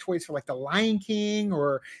wanted to buy toys for like the Lion King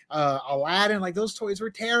or Aladdin, like, those toys were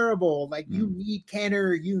terrible. Like, you need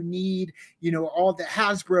Kenner, you need, you know, all the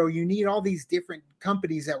Hasbro, you need all these different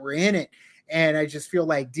companies that were in it. And I just feel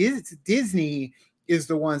like Disney is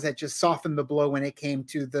the ones that just softened the blow when it came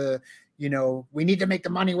to the, we need to make the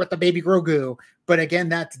money with the baby Grogu. But again,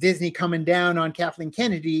 that's Disney coming down on Kathleen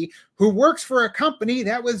Kennedy, who works for a company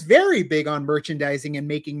that was very big on merchandising and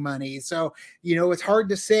making money. So, it's hard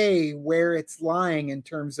to say where it's lying in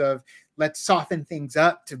terms of let's soften things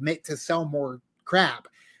up to sell more crap.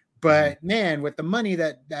 But man, with the money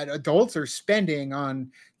that adults are spending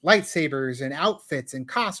on lightsabers and outfits and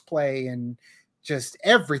cosplay and just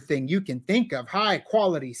everything you can think of, high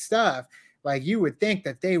quality stuff, like you would think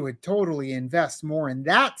that they would totally invest more in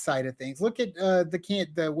that side of things. Look at the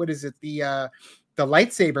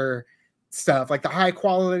lightsaber stuff, like the high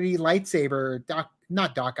quality lightsaber,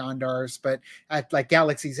 not Doc Ondars, but at like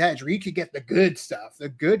Galaxy's Edge, where you could get the good stuff, the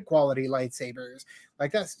good quality lightsabers.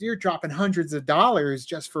 Like you're dropping hundreds of dollars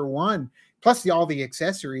just for one, plus all the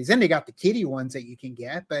accessories. And they got the kiddie ones that you can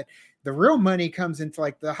get, but the real money comes into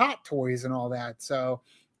like the hot toys and all that. So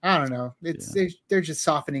I don't know. They're just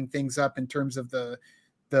softening things up in terms of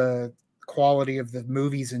the quality of the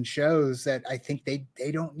movies and shows that I think they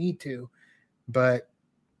don't need to, but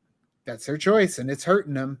that's their choice and it's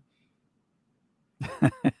hurting them.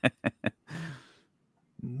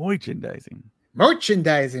 Merchandising.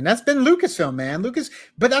 That's been Lucasfilm, man.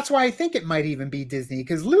 But that's why I think it might even be Disney,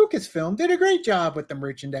 because Lucasfilm did a great job with the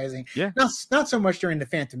merchandising. Yeah. Not so much during the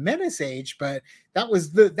Phantom Menace age, but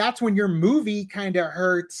that's when your movie kind of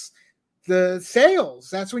hurts the sales.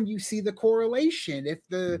 That's when you see the correlation. If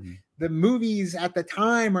the movies at the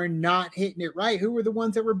time are not hitting it right, who were the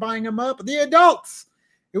ones that were buying them up? The adults.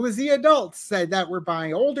 It was the adults that were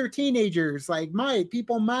buying, older teenagers like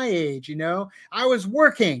people my age. I was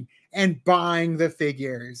working and buying the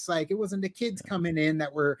figures. Like, it wasn't the kids coming in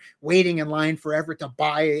that were waiting in line forever to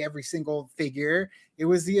buy every single figure. It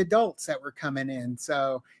was the adults that were coming in.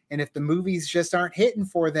 So, and if the movies just aren't hitting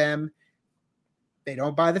for them, they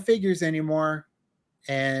don't buy the figures anymore.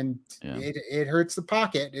 And it hurts the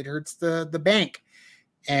pocket. It hurts the bank.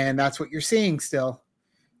 And that's what you're seeing still.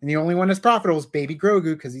 And the only one that's profitable is Baby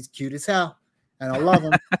Grogu, because he's cute as hell. And I love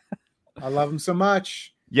him. I love him so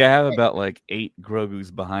much. Yeah, I have about like 8 Grogus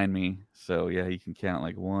behind me. So yeah, you can count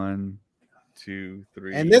like 1, 2,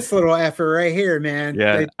 3. And this little effer right here, man.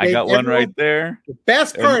 Yeah, I got one right there. The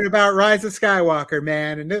best part about Rise of Skywalker,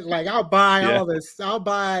 man. And I'll buy all this. I'll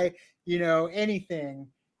buy, anything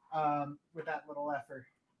with that little effer.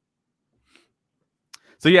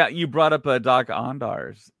 So yeah, you brought up Doc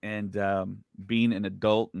Ondars and being an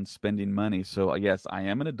adult and spending money. So yes, I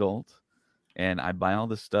am an adult, and I buy all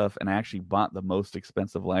this stuff. And I actually bought the most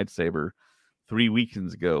expensive lightsaber 3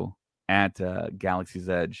 weekends ago at Galaxy's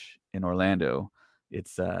Edge in Orlando.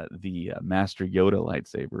 It's the Master Yoda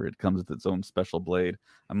lightsaber. It comes with its own special blade.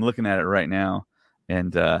 I'm looking at it right now,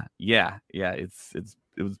 and it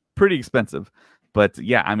was pretty expensive, but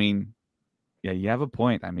yeah, I mean, yeah, you have a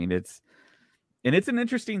point. I mean, it's an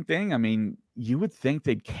interesting thing. I mean, you would think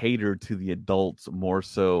they'd cater to the adults more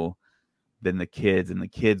so than the kids, and the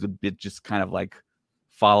kids would be just kind of like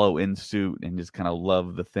follow in suit and just kind of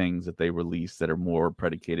love the things that they release that are more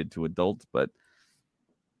predicated to adults. But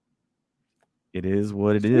it is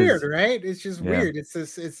what it is. Weird, right? It's just weird. It's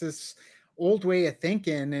this old way of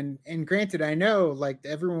thinking. And granted, I know like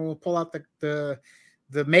everyone will pull out the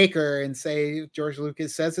maker and say George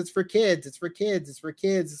Lucas says it's for kids. It's for kids. It's for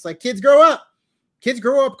kids. It's like kids grow up. Kids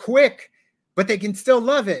grow up quick, but they can still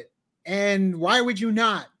love it. And why would you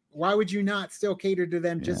not? Why would you not still cater to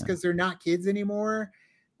them just because they're not kids anymore?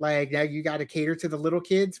 Like, now you got to cater to the little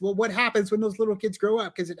kids. Well, what happens when those little kids grow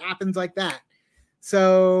up? Because it happens like that.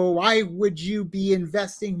 So why would you be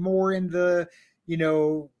investing more in the,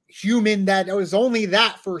 human that was only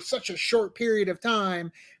that for such a short period of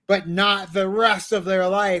time, but not the rest of their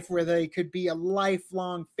life where they could be a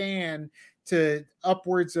lifelong fan to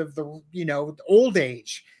upwards of the old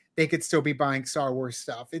age? They could still be buying Star Wars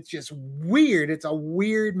stuff. It's just weird. It's a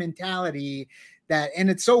weird mentality and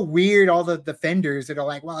it's so weird. All the defenders that are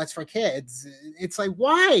like, well, it's for kids. It's like,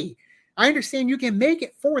 why? I understand you can make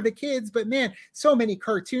it for the kids, but man, so many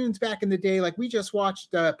cartoons back in the day. Like we just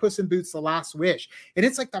watched Puss in Boots: The Last Wish, and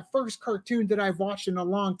it's like the first cartoon that I've watched in a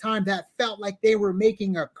long time that felt like they were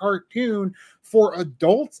making a cartoon for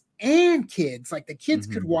adults and kids. Like the kids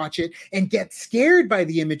could watch it and get scared by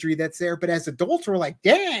the imagery that's there, but as adults we're like,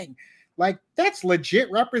 dang, like that's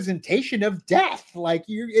legit representation of death. Like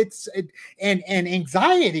and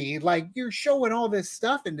anxiety. Like you're showing all this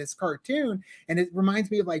stuff in this cartoon, and it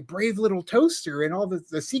reminds me of like Brave Little Toaster and all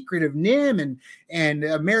the Secret of Nim and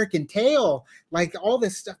American Tail. Like all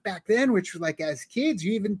this stuff back then, which like as kids,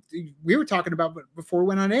 we were talking about before we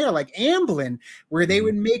went on air, like Amblin, where they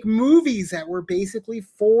would make movies that were basically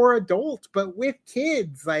for adults but with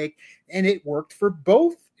kids. Like, and it worked for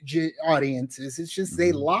both audiences. It's just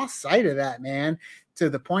they lost sight of that, man, to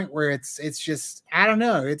the point where it's just, I don't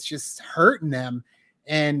know, it's just hurting them.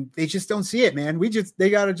 And they just don't see it, man. They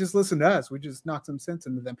got to just listen to us. We just knock some sense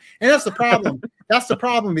into them. And that's the problem. That's the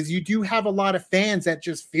problem, is you do have a lot of fans that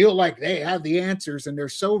just feel like they have the answers, and they're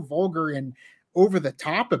so vulgar and over the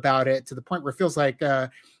top about it, to the point where it feels like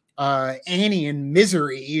Annie and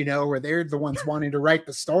Misery, you know, where they're the ones wanting to write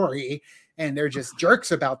the story, and they're just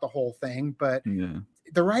jerks about the whole thing. But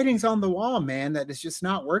the writing's on the wall, man, that is just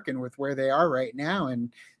not working with where they are right now.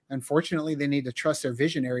 And unfortunately, they need to trust their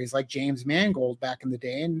visionaries like James Mangold back in the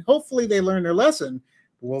day, and hopefully they learn their lesson.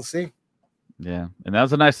 We'll see. Yeah, and that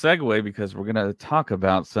was a nice segue, because we're going to talk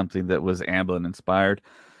about something that was Amblin inspired,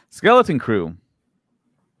 Skeleton Crew.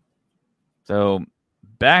 So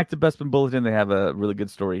back to Bespin Bulletin, they have a really good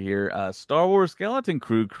story here. Star Wars Skeleton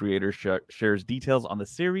Crew creator shares details on the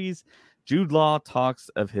series. Jude Law talks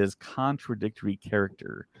of his contradictory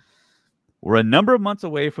character. We're a number of months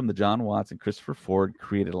away from the John Watts and Christopher Ford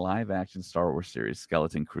created live-action Star Wars series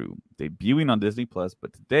Skeleton Crew, debuting on Disney+.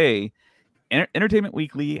 But today, Entertainment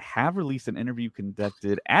Weekly have released an interview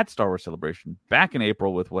conducted at Star Wars Celebration back in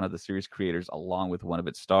April with one of the series creators, along with one of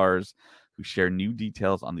its stars, who share new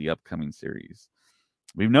details on the upcoming series.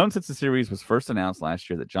 We've known since the series was first announced last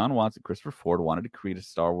year that John Watts and Christopher Ford wanted to create a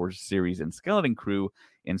Star Wars series in Skeleton Crew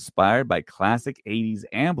inspired by classic 80s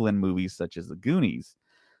Amblin movies such as The Goonies.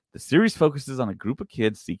 The series focuses on a group of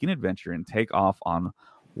kids seeking adventure and take off on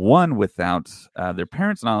one without their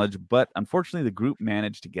parents' knowledge, but unfortunately the group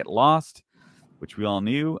managed to get lost, which we all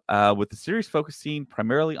knew, with the series focusing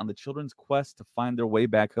primarily on the children's quest to find their way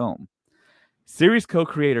back home. Series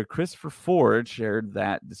co-creator Christopher Ford shared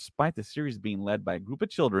that despite the series being led by a group of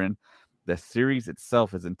children, the series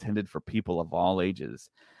itself is intended for people of all ages,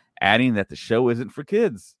 adding that the show isn't for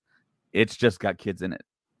kids. It's just got kids in it.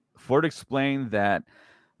 Ford explained that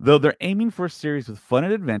though they're aiming for a series with fun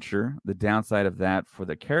and adventure, the downside of that for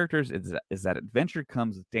the characters is that adventure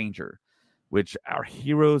comes with danger, which our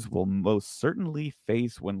heroes will most certainly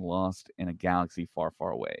face when lost in a galaxy far,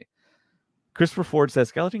 far away. Christopher Ford says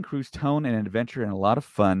Skeleton Crew's tone and adventure and a lot of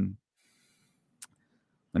fun.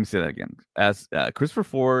 Let me say that again. As Christopher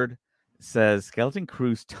Ford says, Skeleton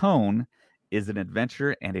Crew's tone is an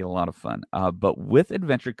adventure and a lot of fun. But with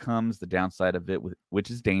adventure comes the downside of it,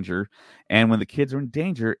 which is danger. And when the kids are in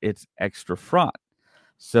danger, it's extra fraught.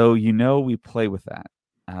 So, we play with that.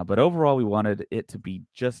 But overall, we wanted it to be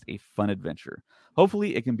just a fun adventure.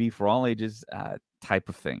 Hopefully, it can be for all ages type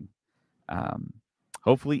of thing.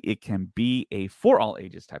 Hopefully, it can be a for all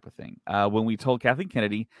ages type of thing. When we told Kathleen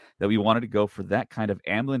Kennedy that we wanted to go for that kind of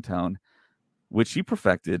Amblin tone, which she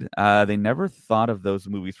perfected, they never thought of those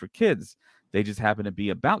movies for kids. They just happen to be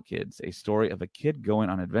about kids. A story of a kid going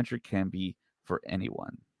on adventure can be for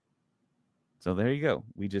anyone. So there you go.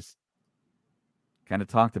 We just kind of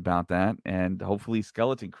talked about that. And hopefully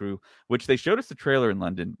Skeleton Crew, which they showed us the trailer in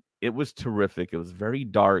London, it was terrific. It was very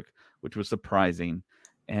dark, which was surprising.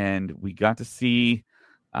 And we got to see...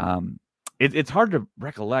 it's hard to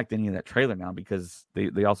recollect any of that trailer now, because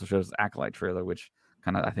they also showed us the Acolyte trailer, which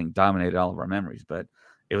kind of, I think, dominated all of our memories. But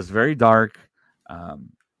it was very dark.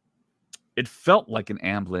 It felt like an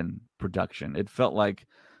Amblin production. It felt like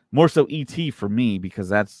more so E.T. for me, because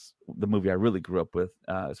that's the movie I really grew up with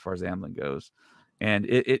as far as Amblin goes. And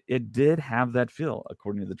it did have that feel,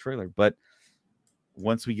 according to the trailer. But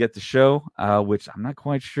once we get the show, which I'm not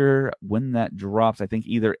quite sure when that drops, I think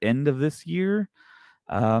either end of this year,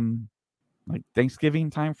 like Thanksgiving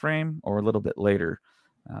time frame, or a little bit later.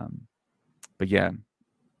 But yeah,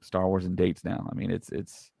 Star Wars and dates now. I mean,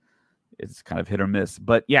 it's kind of hit or miss.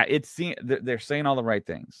 But yeah, they're saying all the right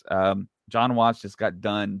things. John Watts just got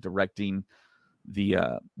done directing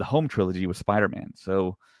the home trilogy with Spider-Man,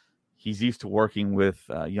 so he's used to working with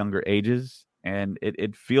younger ages, and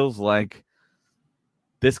it feels like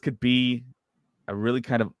this could be a really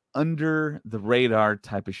kind of under the radar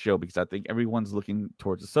type of show, because I think everyone's looking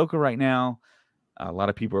towards Ahsoka right now. A lot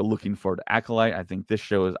of people are looking forward to Acolyte. I think this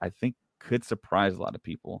show could surprise a lot of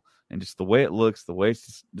people, and just the way it looks, the way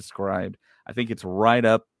it's described, I think it's right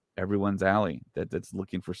up everyone's alley that's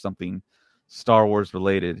looking for something Star Wars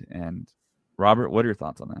related. And Robert, what are your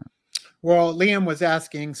thoughts on that? Well, Liam was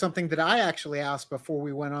asking something that I actually asked before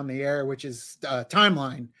we went on the air, which is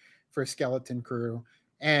timeline for Skeleton Crew.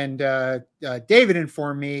 And David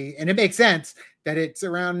informed me, and it makes sense, that it's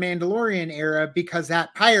around Mandalorian era, because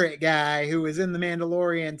that pirate guy who was in the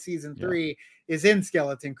Mandalorian season 3 is in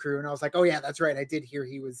Skeleton Crew. And I was like, oh yeah, that's right, I did hear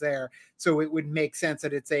he was there. So it would make sense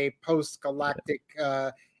that it's a post-galactic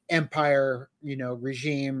empire,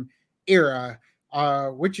 regime era.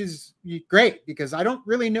 which is great because I don't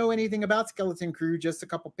really know anything about Skeleton Crew, just a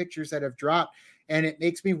couple pictures that have dropped. And it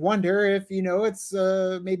makes me wonder if, it's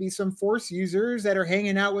maybe some Force users that are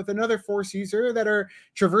hanging out with another Force user that are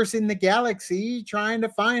traversing the galaxy trying to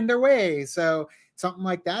find their way. So something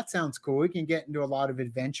like that sounds cool. We can get into a lot of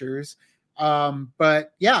adventures.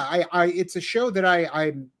 But yeah, it's a show that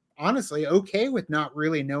I'm honestly okay with not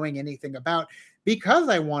really knowing anything about, because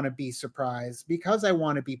I want to be surprised, because I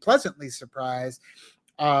want to be pleasantly surprised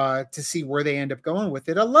to see where they end up going with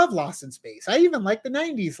it. I love Lost in Space. I even like the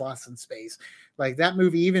 90s Lost in Space. Like that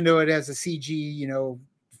movie, even though it has a CG,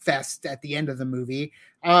 fest at the end of the movie,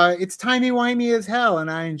 it's timey-wimey as hell, and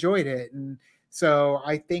I enjoyed it. And so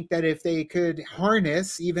I think that if they could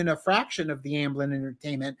harness even a fraction of the Amblin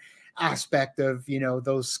Entertainment aspect of,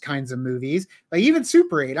 those kinds of movies, like even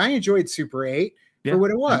Super 8, I enjoyed Super 8 for what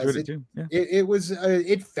it was.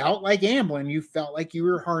 It felt like Amblin. You felt like you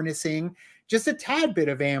were harnessing just a tad bit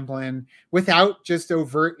of Amblin without just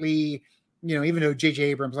overtly, even though J.J.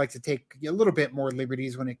 Abrams likes to take a little bit more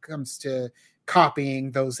liberties when it comes to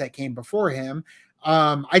copying those that came before him.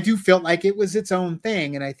 I do feel like it was its own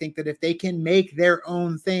thing. And I think that if they can make their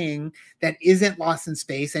own thing that isn't Lost in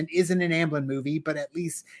Space and isn't an Amblin movie, but at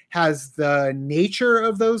least has the nature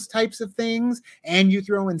of those types of things, and you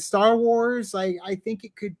throw in Star Wars, I think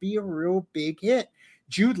it could be a real big hit.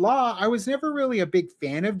 Jude Law, I was never really a big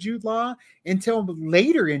fan of Jude Law until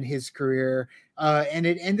later in his career. And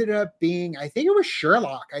it ended up being, I think it was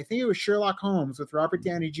Sherlock. I think it was Sherlock Holmes with Robert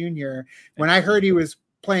Downey Jr. When I heard he was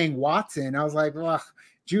playing Watson, I was like, well,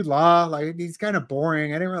 Jude Law, like he's kind of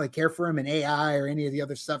boring. I didn't really care for him in AI or any of the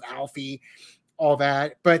other stuff, Alfie, all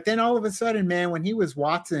that. But then all of a sudden, man, when he was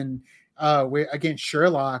Watson against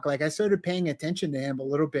Sherlock, like I started paying attention to him a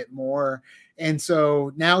little bit more. And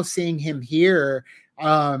so now seeing him here,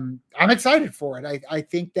 I'm excited for it. I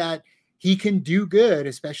think that he can do good,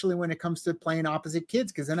 especially when it comes to playing opposite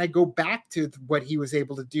kids. Because then I go back to what he was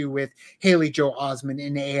able to do with Haley Joel Osment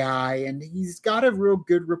in AI, and he's got a real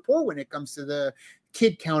good rapport when it comes to the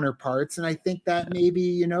kid counterparts. And I think that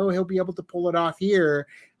maybe, he'll be able to pull it off here.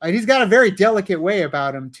 He's got a very delicate way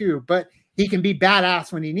about him too, but he can be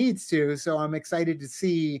badass when he needs to. So I'm excited to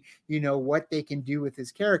see, what they can do with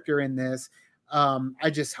his character in this. I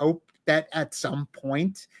just hope that at some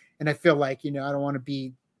point, and I feel like, I don't want to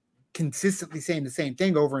be consistently saying the same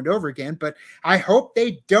thing over and over again, but I hope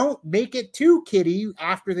they don't make it too kiddie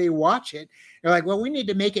after they watch it. They're like, well, we need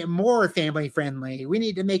to make it more family friendly. We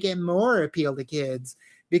need to make it more appeal to kids,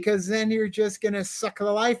 because then you're just going to suck the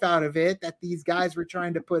life out of it that these guys were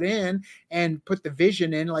trying to put in and put the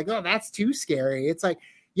vision in. Like, oh, that's too scary. It's like,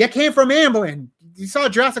 you came from Amblin. You saw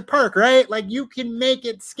Jurassic Park, right? Like, you can make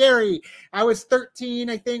it scary. I was 13,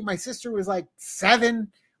 I think. My sister was like 7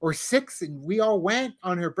 or 6, and we all went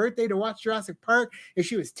on her birthday to watch Jurassic Park, and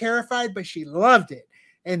she was terrified, but she loved it.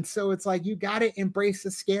 And so it's like, you got to embrace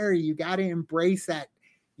the scary. You got to embrace that,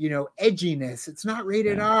 edginess. It's not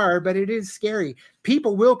rated R, but it is scary.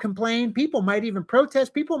 People will complain. People might even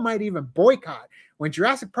protest. People might even boycott. When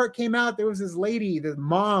Jurassic Park came out, there was this lady, the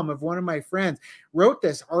mom of one of my friends, wrote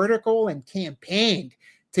this article and campaigned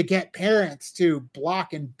to get parents to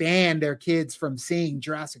block and ban their kids from seeing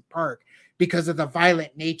Jurassic Park because of the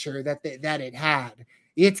violent nature that it had.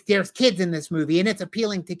 There's kids in this movie, and it's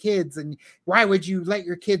appealing to kids. And why would you let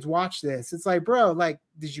your kids watch this? It's like, bro, like,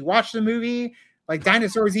 did you watch the movie? Like,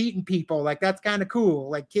 dinosaurs eating people, like, that's kind of cool.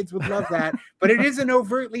 Like, kids would love that. But it isn't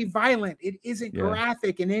overtly violent. It isn't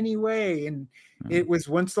graphic in any way. And it was,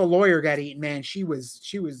 once the lawyer got eaten, man, she was,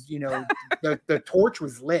 the torch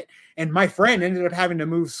was lit. And my friend ended up having to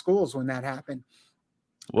move schools when that happened.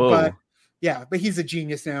 Whoa. But he's a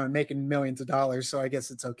genius now and making millions of dollars, so I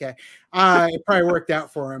guess it's okay. It probably worked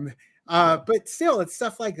out for him. But still, it's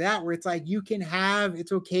stuff like that where it's like,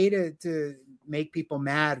 it's okay to make people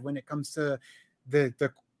mad when it comes to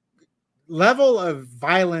the level of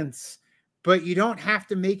violence, but you don't have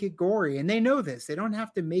to make it gory. And they know this. They don't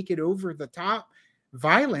have to make it over the top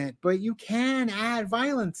violent, but you can add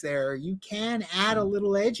violence there. You can add a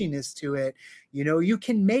little edginess to it. You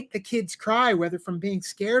can make the kids cry, whether from being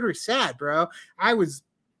scared or sad, bro. I was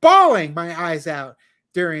bawling my eyes out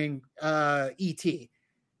during E.T.,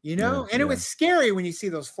 and it was scary when you see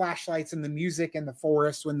those flashlights and the music and the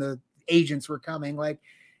forest when the agents were coming. Like,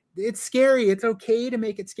 it's scary. It's okay to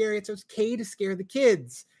make it scary. It's okay to scare the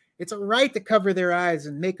kids. It's all right to cover their eyes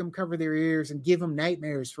and make them cover their ears and give them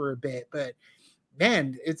nightmares for a bit. But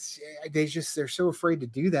man, they're so afraid to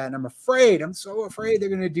do that. And I'm so afraid they're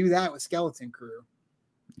going to do that with Skeleton Crew.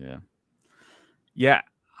 Yeah.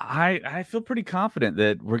 I feel pretty confident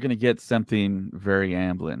that we're going to get something very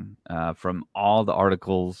Amblin from all the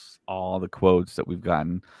articles, all the quotes that we've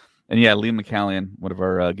gotten. And yeah, Lee McCallion, one of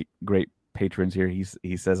our great patrons here,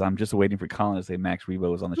 he says, I'm just waiting for Colin to say Max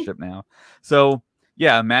Rebo is on the ship now. So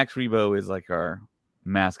yeah, Max Rebo is like our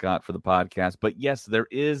mascot for the podcast. But yes, there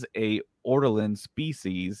is a Ortolan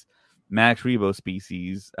species, Max Rebo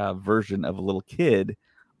species version of a little kid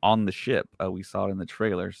on the ship. We saw it in the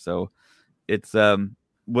trailer. So it's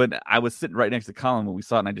when I was sitting right next to Colin when we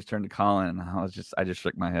saw it, and I just turned to Colin and I just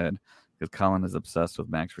shook my head because Colin is obsessed with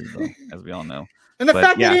Max Rebo, as we all know. And the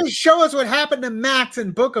fact they didn't show us what happened to Max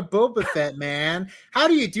in Book of Boba Fett, man. How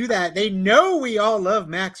do you do that? They know we all love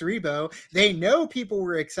Max Rebo. They know people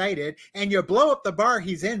were excited, and you blow up the bar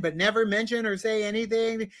he's in, but never mention or say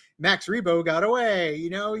anything. Max Rebo got away.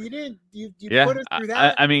 You know, you didn't. You put us through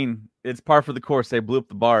that. I mean, it's par for the course. They blew up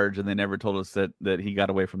the barge, and they never told us that he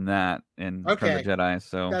got away from that in Return of the Jedi.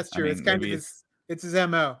 So that's true. I mean, it's kind of his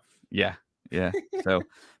MO. Yeah. So.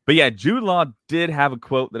 But yeah, Jude Law did have a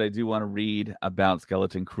quote that I do want to read about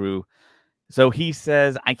Skeleton Crew. So he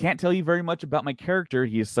says, I can't tell you very much about my character.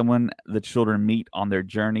 He is someone the children meet on their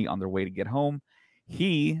journey, on their way to get home.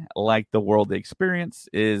 He, like the world they experience,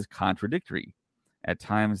 is contradictory. At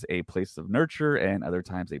times a place of nurture and other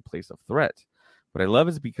times a place of threat. What I love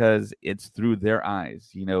is because it's through their eyes.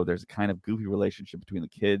 You know, there's a kind of goofy relationship between the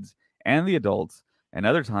kids and the adults. And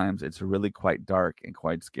other times it's really quite dark and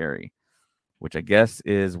quite scary, which I guess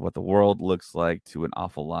is what the world looks like to an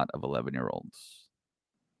awful lot of 11-year-olds.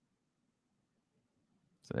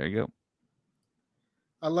 So there you go.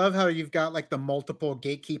 I love how you've got like the multiple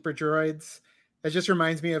gatekeeper droids. That just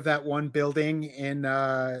reminds me of that one building in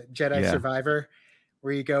Jedi Survivor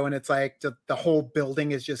where you go and it's like the whole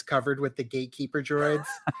building is just covered with the gatekeeper droids.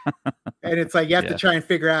 And it's like you have to try and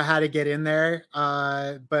figure out how to get in there.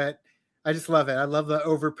 But I just love it. I love the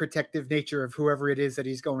overprotective nature of whoever it is that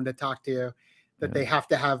he's going to talk to. That they have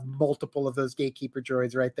to have multiple of those gatekeeper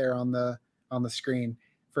droids right there on the screen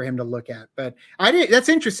for him to look at. But that's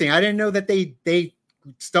interesting. I didn't know that they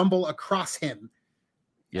stumble across him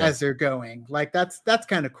as they're going. Like that's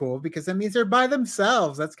kind of cool because that means they're by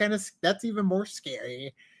themselves. That's even more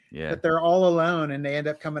scary. Yeah. That they're all alone and they end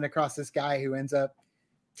up coming across this guy who ends up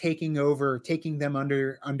taking them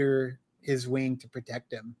under his wing to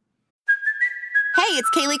protect him. Hey, it's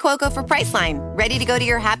Kaylee Cuoco for Priceline. Ready to go to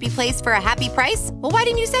your happy place for a happy price? Well, why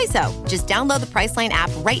didn't you say so? Just download the Priceline app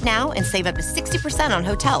right now and save up to 60% on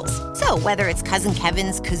hotels. So whether it's Cousin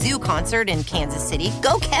Kevin's Kazoo Concert in Kansas City,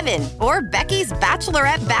 go Kevin, or Becky's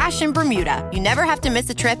Bachelorette Bash in Bermuda, you never have to miss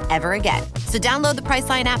a trip ever again. So download the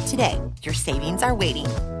Priceline app today. Your savings are waiting.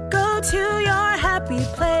 Go to your happy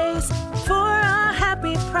place for a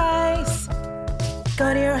happy price.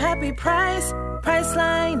 Go to your happy price,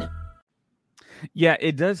 Priceline. Yeah,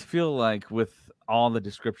 it does feel like with all the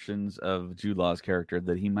descriptions of Jude Law's character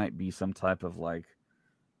that he might be some type of like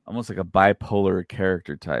almost like a bipolar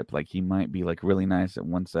character type. Like he might be like really nice at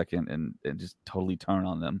 1 second and just totally turn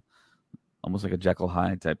on them. Almost like a Jekyll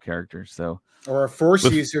Hyde type character. So or a Force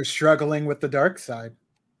user struggling with the dark side.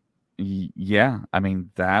 Yeah, I mean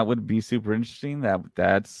that would be super interesting.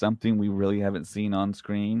 That's something we really haven't seen on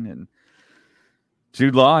screen, and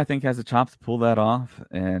Jude Law, I think, has the chops to pull that off,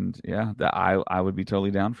 and I would be totally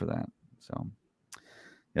down for that. So,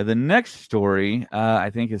 yeah, the next story I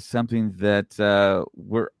think is something that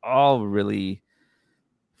we're all really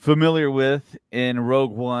familiar with in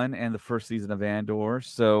Rogue One and the first season of Andor.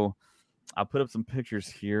 So, I'll put up some pictures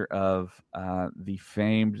here of the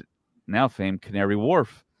now famed Canary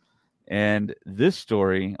Wharf, and this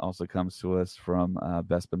story also comes to us from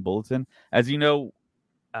Bespin Bulletin. As you know,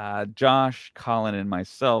 Josh, Colin, and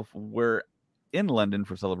myself were in London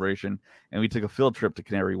for Celebration, and we took a field trip to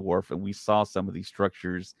Canary Wharf, and we saw some of these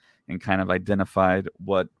structures and kind of identified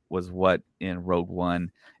what was what in Rogue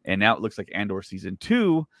One. And now it looks like Andor Season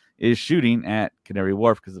 2 is shooting at Canary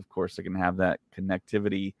Wharf because, of course, they're going to have that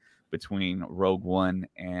connectivity between Rogue One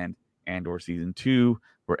and Andor Season 2,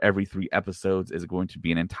 where every 3 episodes is going to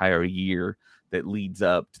be an entire year that leads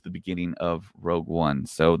up to the beginning of Rogue One.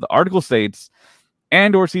 So the article states,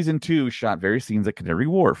 Andor Season 2 shot various scenes at Canary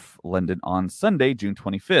Wharf, London on Sunday, June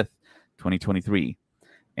 25th, 2023.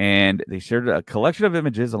 And they shared a collection of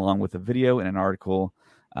images along with a video and an article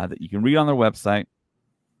that you can read on their website.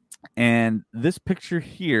 And this picture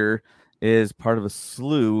here is part of a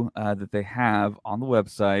slew that they have on the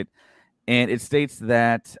website. And it states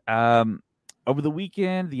that over the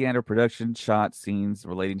weekend, the Andor production shot scenes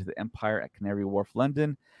relating to the Empire at Canary Wharf,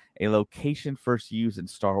 London, a location first used in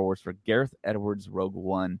Star Wars for Gareth Edwards' Rogue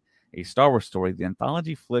One, a Star Wars story, the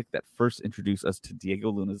anthology flick that first introduced us to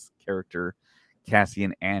Diego Luna's character,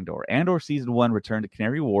 Cassian Andor. Andor Season 1 returned to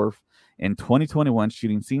Canary Wharf in 2021,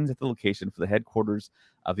 shooting scenes at the location for the headquarters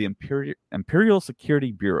of the Imperial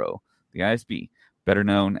Security Bureau, the ISB, better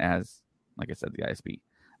known as, like I said, the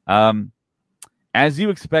ISB. As you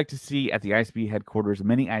expect to see at the ISB headquarters,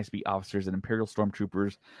 many ISB officers and Imperial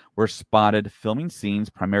stormtroopers were spotted filming scenes,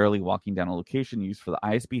 primarily walking down a location used for the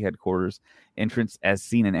ISB headquarters entrance, as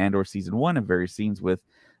seen in Andor Season 1, and various scenes with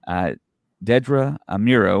Dedra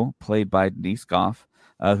Amiro, played by Denise Goff,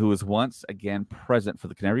 who was once again present for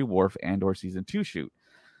the Canary Wharf Andor Season 2 shoot.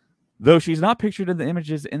 Though she's not pictured in the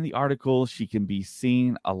images in the article, she can be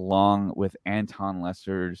seen along with Anton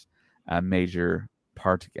Lesser's Major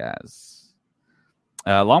Partagaz.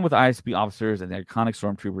 Along with ISB officers and the iconic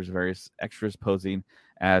stormtroopers, various extras posing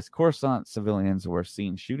as Coruscant civilians were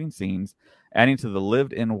seen shooting scenes, adding to the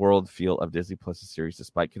lived-in world feel of Disney Plus' series,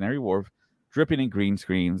 despite Canary Wharf dripping in green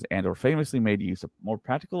screens, and/or famously made use of more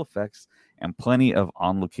practical effects and plenty of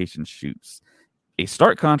on-location shoots. A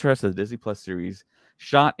stark contrast to the Disney Plus series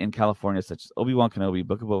shot in California, such as Obi-Wan Kenobi,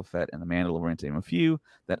 Book of Boba Fett, and The Mandalorian, to name a few,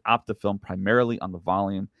 that opt to film primarily on the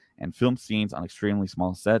volume and film scenes on extremely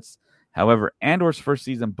small sets. However, Andor's first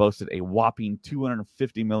season boasted a whopping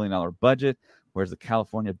 $250 million budget, whereas the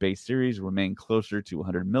California-based series remained closer to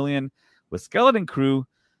 $100 million, with Skeleton Crew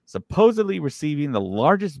supposedly receiving the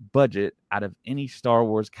largest budget out of any Star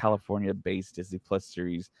Wars California-based Disney Plus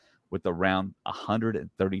series, with around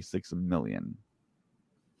 $136 million.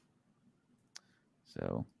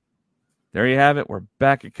 So there you have it. We're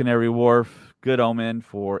back at Canary Wharf. Good omen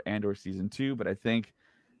for Andor Season 2, but I think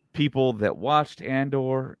people that watched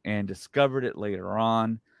Andor and discovered it later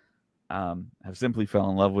on have simply fell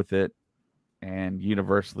in love with it, and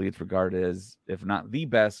universally it's regarded as, if not the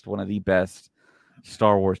best, one of the best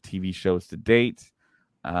Star Wars TV shows to date.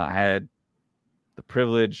 I had the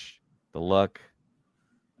privilege, the luck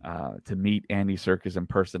to meet Andy Serkis in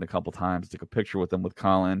person a couple times, took a picture with him with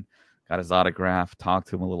Colin, got his autograph, talked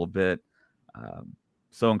to him a little bit.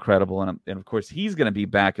 So incredible. And of course, he's going to be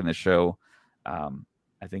back in the show.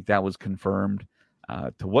 I think that was confirmed.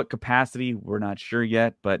 To what capacity, we're not sure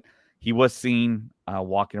yet, but he was seen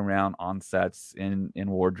walking around on sets in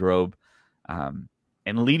wardrobe. And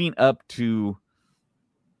leading up to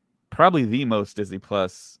probably the most Disney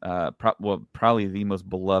Plus, probably the most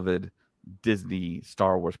beloved Disney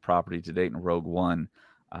Star Wars property to date in Rogue One,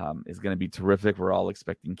 is going to be terrific. We're all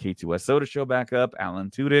expecting K2SO to show back up, Alan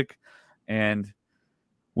Tudyk, and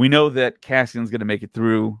we know that Cassian's going to make it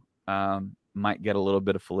through. Might get a little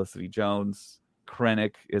bit of Felicity Jones.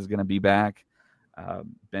 Krennic is going to be back.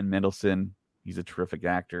 Ben Mendelsohn, he's a terrific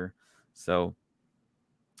actor. So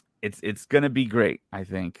it's going to be great, I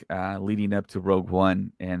think, leading up to Rogue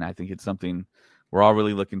One. And I think it's something we're all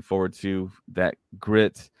really looking forward to, that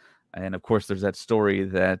grit. And, of course, there's that story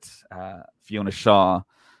that Fiona Shaw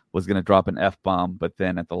was going to drop an F-bomb, but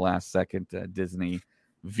then at the last second, Disney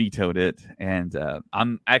vetoed it. And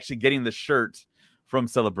I'm actually getting the shirt from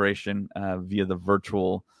Celebration via the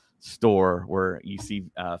virtual store, where you see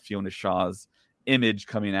Fiona Shaw's image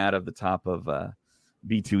coming out of the top of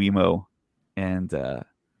B2 Emo. And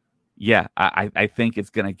I think it's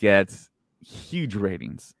going to get huge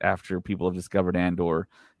ratings after people have discovered Andor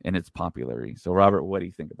and its popularity. So, Robert, what do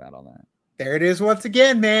you think about all that? There it is once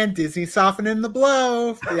again, man. Disney softening the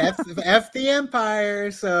blow. F the Empire.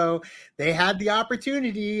 So they had the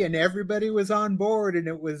opportunity and everybody was on board, and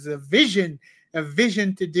it was a vision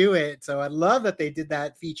to do it. So I love that they did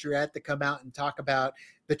that featurette to come out and talk about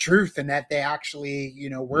the truth, and that they actually,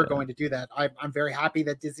 were going to do that. I'm very happy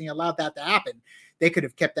that Disney allowed that to happen. They could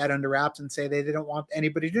have kept that under wraps and say they didn't want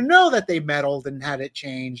anybody to know that they meddled and had it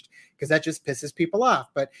changed, because that just pisses people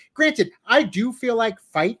off. But granted, I do feel like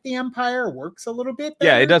Fight the Empire works a little bit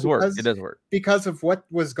better. Yeah, it does work. It does work because of what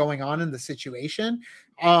was going on in the situation.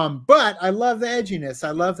 But I love the edginess.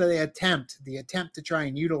 I love the attempt to try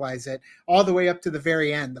and utilize it all the way up to the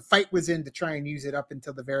very end. The fight was in to try and use it up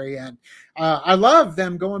until the very end. I love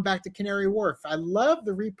them going back to Canary Wharf. I love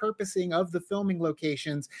the repurposing of the filming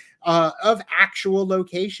locations, of actual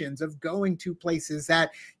locations, of going to places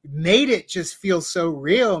that made it just feel so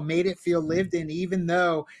real, made it feel lived in, even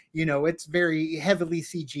though, it's very heavily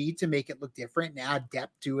CG to make it look different and add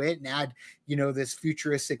depth to it and add, this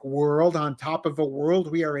futuristic world on top of a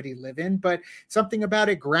world we already live in. But something about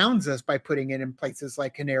it grounds us by putting it in places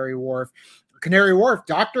like Canary Wharf.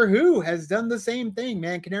 Doctor Who has done the same thing,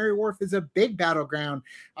 man. Canary Wharf is a big battleground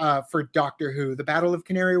for Doctor Who, the Battle of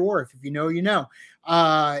Canary Wharf. If you know, you know.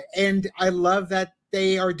 And I love that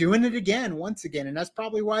they are doing it once again. And that's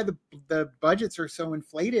probably why the budgets are so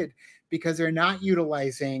inflated, because they're not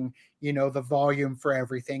utilizing, the volume for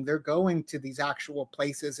everything. They're going to these actual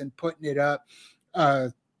places and putting up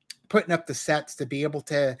the sets to be able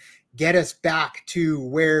to get us back to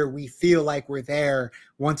where we feel like we're there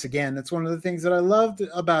once again. That's one of the things that I loved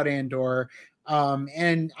about Andor.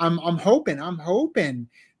 And I'm hoping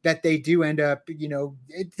that they do end up,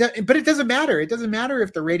 but it doesn't matter. It doesn't matter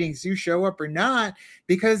if the ratings do show up or not,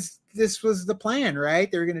 because this was the plan, right?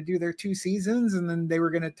 They were going to do their 2 seasons and then they were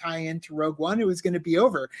going to tie into Rogue One. It was going to be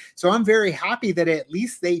over. So I'm very happy that at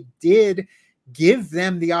least they did give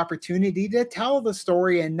them the opportunity to tell the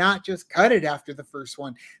story and not just cut it after the first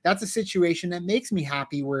one. That's a situation that makes me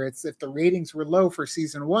happy, where it's, if the ratings were low for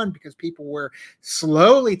season 1 because people were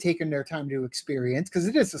slowly taking their time to experience, because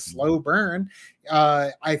it is a slow burn.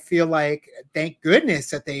 I feel like, thank goodness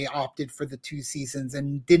that they opted for the 2 seasons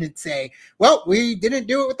and didn't say, well, we didn't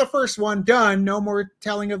do it with the first one, done, no more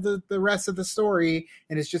telling of the rest of the story,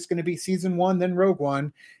 and it's just going to be season 1 then Rogue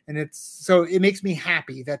One. And it makes me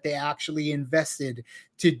happy that they actually invested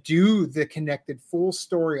to do the connected full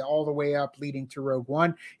story all the way up leading to Rogue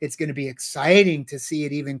One. It's going to be exciting to see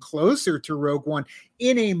it even closer to Rogue One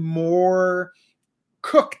in a more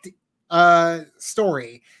cooked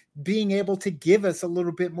story, being able to give us a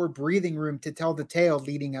little bit more breathing room to tell the tale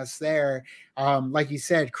leading us there. Like you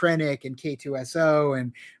said, Krennic and K2SO,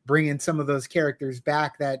 and bringing some of those characters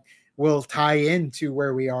back that will tie into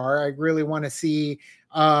where we are. I really want to see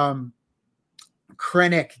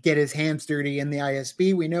Krennic get his hands dirty in the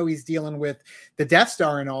ISB. We know he's dealing with the Death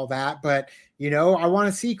Star and all that, but I want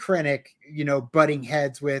to see Krennic, butting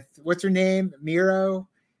heads with, what's her name? Miro?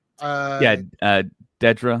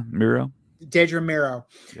 Dedra Miro.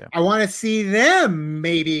 Yeah. I want to see them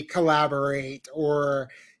maybe collaborate or,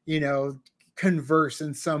 converse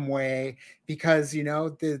in some way, because,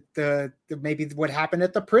 the maybe what happened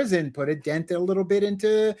at the prison put a dent a little bit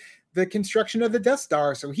into the construction of the Death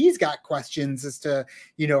Star. So he's got questions as to,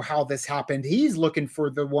 how this happened. He's looking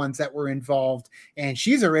for the ones that were involved, and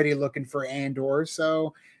she's already looking for Andor.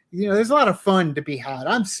 So, there's a lot of fun to be had.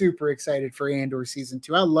 I'm super excited for Andor season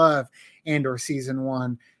 2. I love Andor season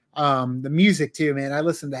 1. The music too, man. I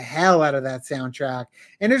listened the hell out of that soundtrack,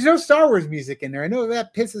 and there's no Star Wars music in there. I know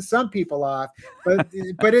that pisses some people off, but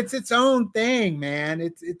it's its own thing, man.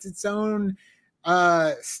 It's its own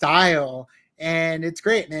style. And it's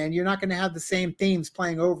great, man. You're not going to have the same themes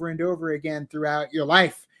playing over and over again throughout your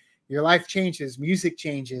life. Your life changes, music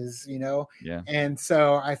changes, Yeah. And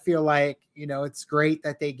so I feel like, it's great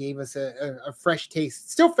that they gave us a fresh taste. It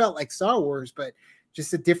still felt like Star Wars, but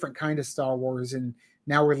just a different kind of Star Wars. And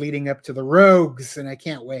now we're leading up to the Rogues, and I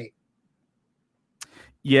can't wait.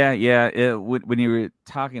 Yeah. When you were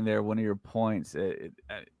talking there, one of your points,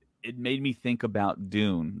 it made me think about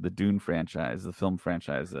Dune, the Dune franchise, the film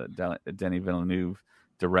franchise, Denis Villeneuve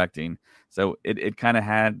directing. So it kind of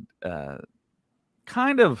had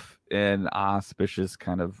kind of an auspicious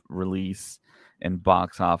kind of release and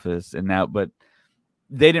box office, but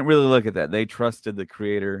they didn't really look at that. They trusted the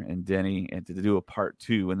creator and Denny and to do a part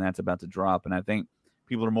 2, and that's about to drop. And I think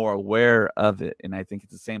people are more aware of it. And I think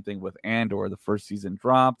it's the same thing with Andor. The first season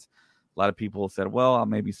dropped. A lot of people said, well, I'll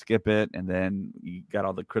maybe skip it. And then you got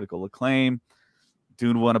all the critical acclaim.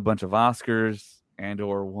 Dune won a bunch of Oscars.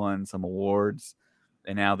 Andor won some awards.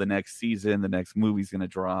 And now the next season, the next movie's going to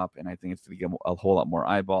drop. And I think it's going to get a whole lot more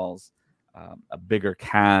eyeballs, a bigger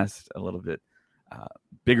cast, a little bit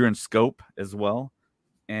bigger in scope as well.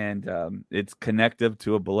 And it's connective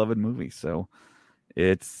to a beloved movie. So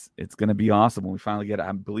it's going to be awesome when we finally get it.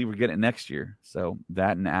 I believe we're getting it next year. So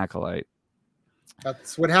that and Acolyte.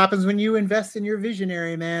 That's what happens when you invest in your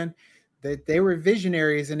visionary, man. They were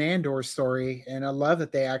visionaries in Andor's story, and I love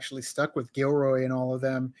that they actually stuck with Gilroy and all of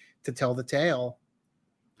them to tell the tale.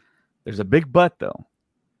 There's a big but, though.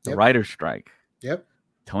 The writer's strike. Yep.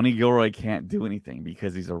 Tony Gilroy can't do anything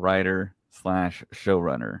because he's a writer /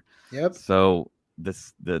 showrunner. Yep. So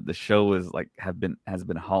the show is has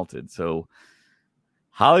been halted. So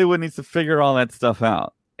Hollywood needs to figure all that stuff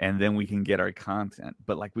out, and then we can get our content.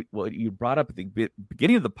 But what you brought up at the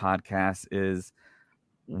beginning of the podcast is,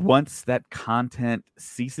 once that content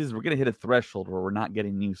ceases, we're going to hit a threshold where we're not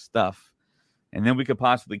getting new stuff. And then we could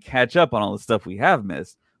possibly catch up on all the stuff we have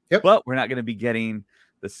missed. Yep. But we're not going to be getting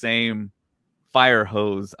the same fire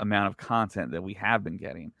hose amount of content that we have been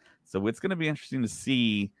getting. So it's going to be interesting to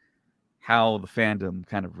see how the fandom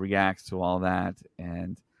kind of reacts to all that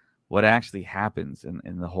and what actually happens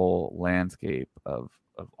in the whole landscape of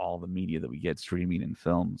all the media that we get streaming and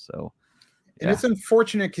film. So, and it's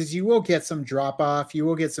unfortunate because you will get some drop off. You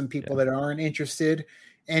will get some people that aren't interested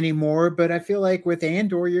anymore. But I feel like with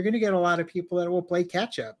Andor, you're going to get a lot of people that will play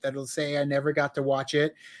catch up, that'll say, I never got to watch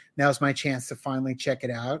it. Now's my chance to finally check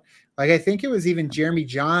it out. Like, I think it was even Jeremy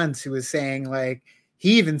Johns who was saying, like,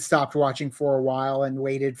 he even stopped watching for a while and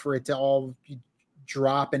waited for it to all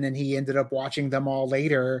drop, and then he ended up watching them all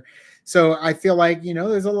later. So I feel like,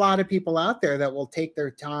 there's a lot of people out there that will take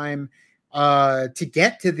their time to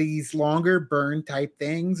get to these longer burn type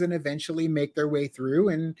things and eventually make their way through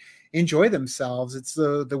and enjoy themselves. It's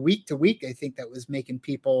the week to week, I think, that was making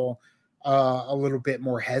people a little bit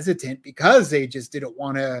more hesitant, because they just didn't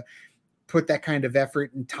want to put that kind of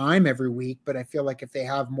effort and time every week. But I feel like if they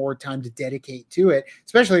have more time to dedicate to it,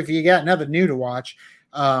 especially if you got nothing new to watch,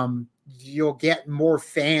 you'll get more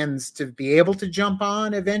fans to be able to jump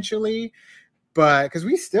on eventually. But because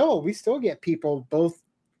we still get people both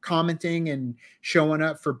commenting and showing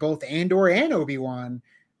up for both Andor and Obi-Wan,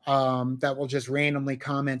 that will just randomly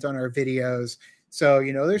comment on our videos. So,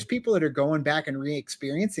 there's people that are going back and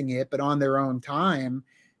re-experiencing it, but on their own time,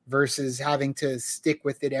 versus having to stick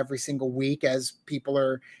with it every single week, as people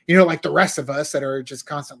are, like the rest of us that are just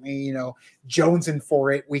constantly, jonesing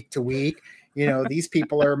for it week to week. These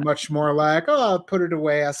people are much more like, oh, I'll put it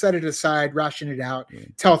away, I'll set it aside, ration it out.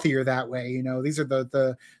 It's healthier that way. These are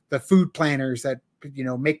the food planners that,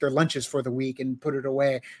 make their lunches for the week and put it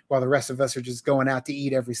away, while the rest of us are just going out to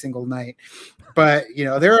eat every single night. But,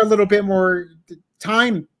 they're a little bit more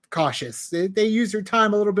time cautious. They use their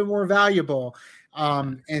time a little bit more valuable.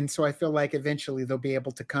 And so I feel like eventually they'll be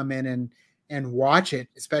able to come in and watch it,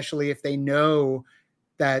 especially if they know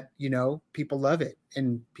that, people love it,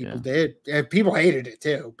 and people did. People hated it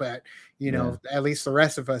too, but, at least the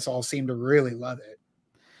rest of us all seem to really love it.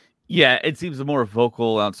 Yeah, it seems the more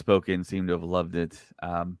vocal, outspoken seem to have loved it.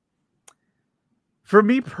 For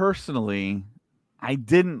me personally, I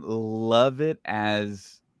didn't love it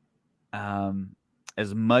as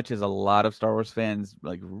much as a lot of Star Wars fans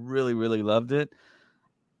like really, really loved it.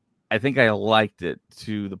 I think I liked it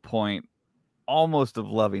to the point almost of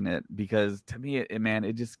loving it, because to me,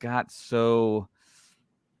 it just got so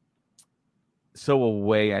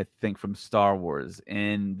away, I think, from Star Wars,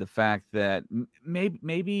 and the fact that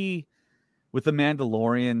maybe with the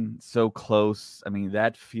Mandalorian so close, I mean,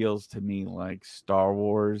 that feels to me like Star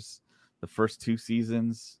Wars, the first 2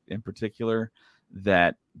 seasons in particular,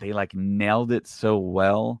 that they like nailed it so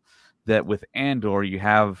well, that with Andor, you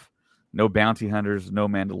have no bounty hunters, no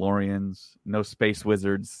Mandalorians, no space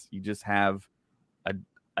wizards. You just have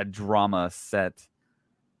a drama set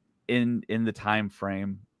in the time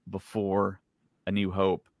frame before A New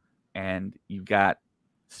Hope, and you got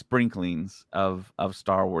sprinklings of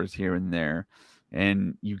Star Wars here and there,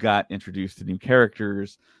 and you got introduced to new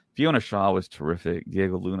characters. Fiona Shaw was terrific.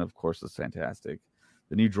 Diego Luna, of course, was fantastic.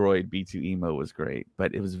 The new droid B2 Emo was great,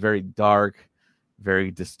 but it was very dark, very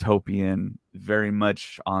dystopian, very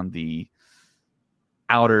much on the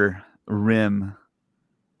outer rim,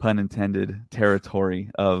 pun intended, territory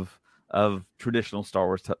of traditional Star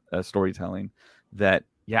Wars storytelling. That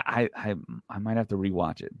I might have to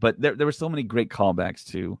rewatch it, but there were so many great callbacks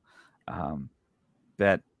too,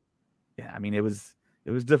 that it was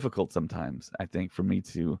difficult sometimes, I think, for me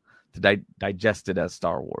to digest it as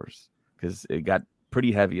Star Wars, because it got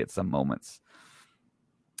pretty heavy at some moments.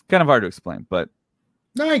 Kind of hard to explain, but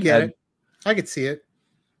no, I get it. I could see it.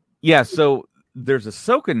 Yeah, so there's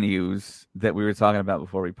Ahsoka news that we were talking about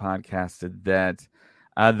before we podcasted, that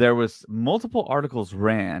there was multiple articles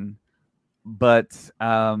ran, but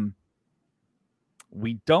there's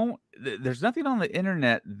nothing on the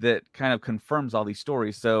internet that kind of confirms all these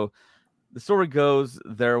stories. So the story goes,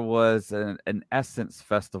 there was an Essence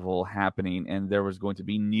festival happening, and there was going to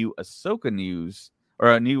be new Ahsoka news,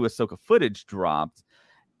 or a new Ahsoka footage dropped.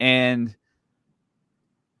 And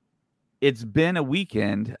it's been a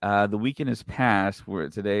weekend. The weekend has passed, where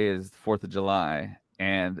today is the 4th of July,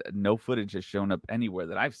 and no footage has shown up anywhere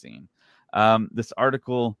that I've seen. This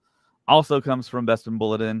article also comes from Bespin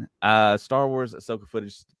Bulletin. Star Wars Ahsoka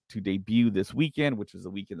footage to debut this weekend, which was the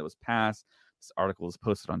weekend that was passed. This article was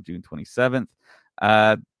posted on June 27th.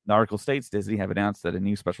 The article states Disney have announced that a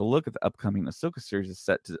new special look at the upcoming Ahsoka series is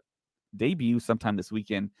set to debut sometime this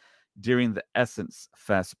weekend during the Essence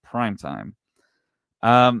Fest primetime.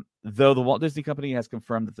 Though the Walt Disney Company has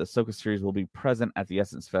confirmed that the Ahsoka series will be present at the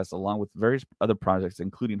Essence Fest, along with various other projects,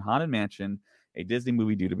 including Haunted Mansion, a Disney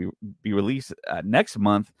movie due to be released next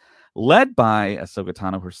month, led by Ahsoka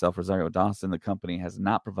Tano herself, Rosario Dawson. The company has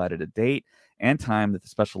not provided a date and time that the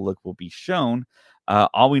special look will be shown.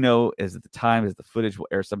 All we know is that the time is the footage will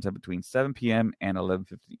air sometime between 7 p.m. and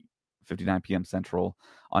 11:50 9:59 p.m. Central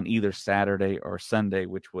on either Saturday or Sunday,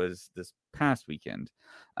 which was this past weekend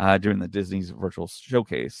during the Disney's virtual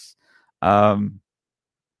showcase.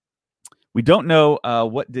 We don't know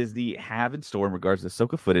what Disney have in store in regards to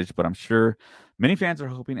Ahsoka footage, but I'm sure many fans are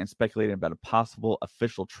hoping and speculating about a possible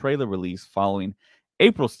official trailer release following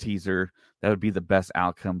April's teaser. That would be the best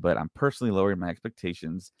outcome, but I'm personally lowering my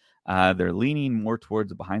expectations. They're leaning more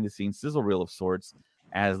towards a behind-the-scenes sizzle reel of sorts,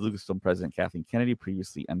 as Lucasfilm President Kathleen Kennedy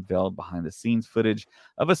previously unveiled behind-the-scenes footage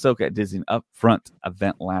of Ahsoka at Disney Upfront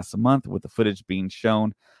event last month, with the footage being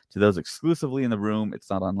shown to those exclusively in the room. It's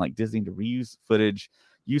not unlike Disney to reuse footage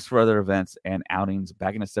used for other events and outings.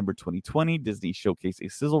 Back in December 2020, Disney showcased a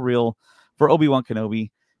sizzle reel for Obi-Wan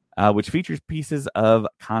Kenobi, which features pieces of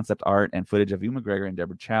concept art and footage of Ewan McGregor and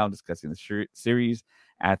Deborah Chow discussing the series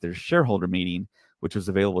at their shareholder meeting, which was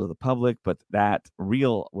available to the public, but that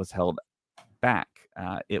reel was held back.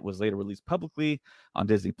 It was later released publicly on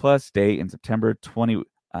Disney Plus Day in September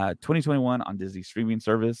 2021 on Disney streaming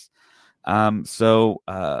service. So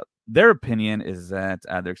their opinion is that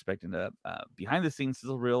they're expecting a behind-the-scenes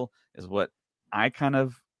sizzle reel, is what I kind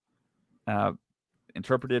of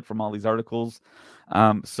interpreted from all these articles.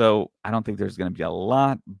 So I don't think there's going to be a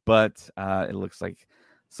lot, but it looks like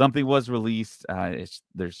something was released.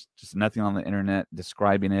 There's just nothing on the internet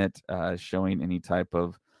describing it, showing any type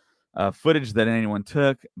of footage that anyone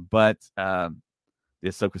took, but the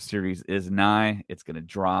Ahsoka series is nigh. It's going to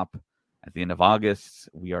drop at the end of August.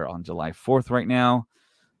 We are on July 4th right now,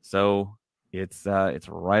 so it's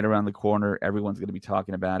right around the corner. Everyone's going to be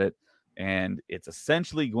talking about it, and it's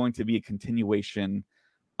essentially going to be a continuation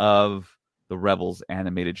of the Rebels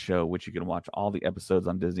animated show, which you can watch all the episodes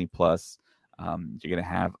on Disney Plus. You're going to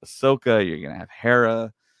have Ahsoka, you're going to have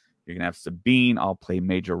Hera, you're going to have Sabine, all play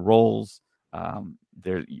major roles.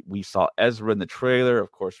 We saw Ezra in the trailer.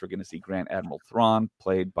 Of course, we're going to see Grand Admiral Thrawn,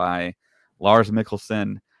 played by Lars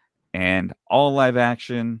Mikkelsen, and all live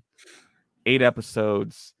action, 8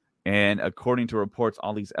 episodes. And according to reports,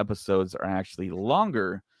 all these episodes are actually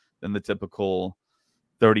longer than the typical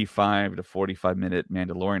 35 to 45 minute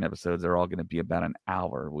Mandalorian episodes. They're all going to be about an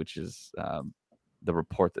hour, which is the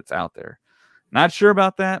report that's out there. Not sure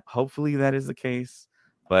about that. Hopefully that is the case.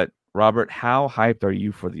 But Robert, how hyped are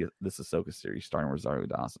you for this Ahsoka series starring Rosario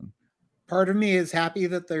Dawson? Part of me is happy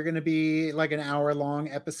that they're going to be like an hour-long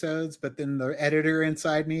episodes, but then the editor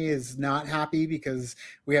inside me is not happy because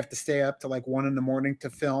we have to stay up to like 1 a.m. to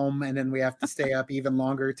film, and then we have to stay up even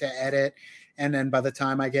longer to edit. And then by the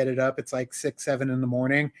time I get it up, it's like 6, 7 in the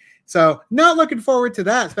morning. So not looking forward to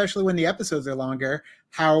that, especially when the episodes are longer.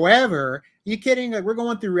 However, you kidding? Like, we're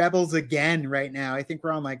going through Rebels again right now. I think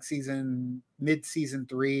we're on like mid-season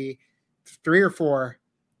 3 or 4,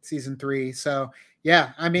 season 3. So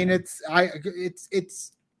yeah, I mean, it's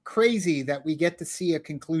crazy that we get to see a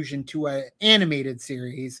conclusion to an animated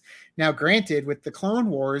series. Now, granted, with the Clone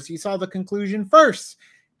Wars, you saw the conclusion first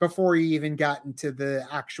before you even got into the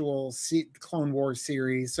actual Clone Wars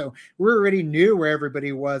series. So we already knew where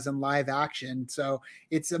everybody was in live action. So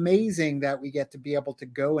it's amazing that we get to be able to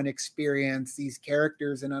go and experience these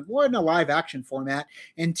characters in a live action format,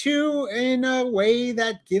 and 2, in a way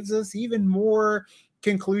that gives us even more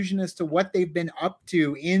conclusion as to what they've been up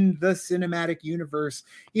to in the cinematic universe,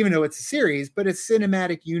 even though it's a series, but a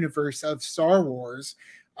cinematic universe of Star Wars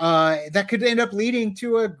that could end up leading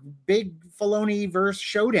to a big Filoni-verse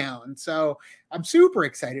showdown. So I'm super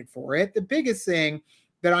excited for it. The biggest thing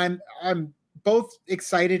that I'm both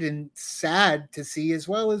excited and sad to see, as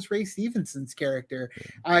well as Ray Stevenson's character.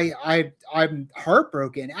 I'm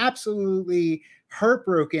heartbroken, absolutely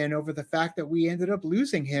heartbroken over the fact that we ended up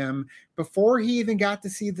losing him before he even got to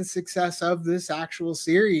see the success of this actual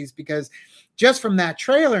series, because just from that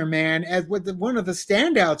trailer, man, one of the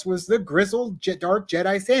standouts was the grizzled dark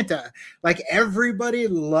Jedi Santa. Like, everybody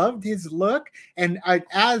loved his look, and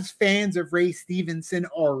as fans of Ray Stevenson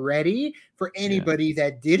already, for anybody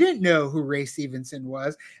that didn't know who Ray Stevenson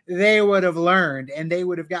was, they would have learned, and they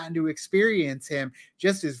would have gotten to experience him.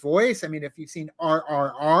 Just his voice. I mean, if you've seen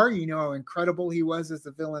RRR, you know how incredible he was as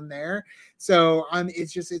the villain there. So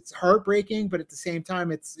it's heartbreaking, but at the same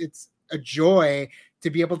time, it's a joy to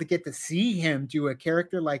be able to get to see him do a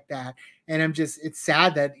character like that. And it's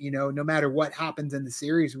sad that, no matter what happens in the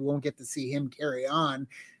series, we won't get to see him carry on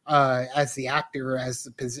as the actor, as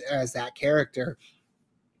that character.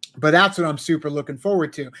 But that's what I'm super looking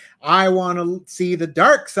forward to. I want to see the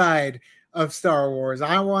dark side of Star Wars.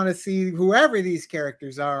 I want to see whoever these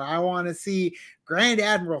characters are. I want to see Grand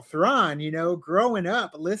Admiral Thrawn, growing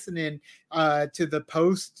up, listening to the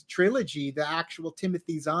post trilogy, the actual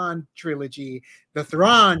Timothy Zahn trilogy, the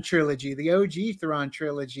Thrawn trilogy, the OG Thrawn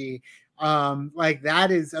trilogy. Like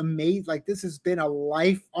that is amazing. Like this has been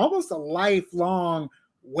almost a lifelong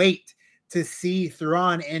wait to see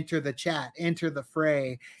Thrawn enter the chat, enter the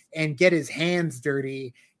fray, and get his hands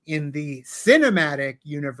dirty in the cinematic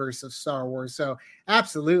universe of Star Wars. So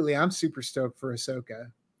absolutely, I'm super stoked for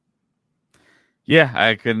Ahsoka. Yeah,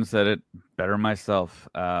 I couldn't have said it better myself.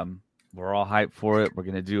 We're all hyped for it. We're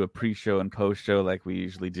going to do a pre-show and post-show like we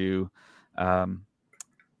usually do.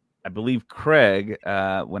 I believe Craig,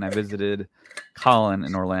 when I visited Colin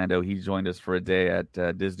in Orlando, he joined us for a day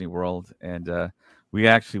at Disney World, and we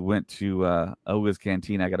actually went to Oga's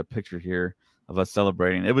Canteen. I got a picture here of us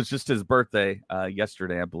celebrating. It was just his birthday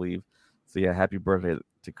yesterday, I believe. So yeah, happy birthday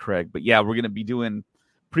to Craig. But yeah, we're going to be doing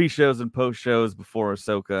pre-shows and post-shows before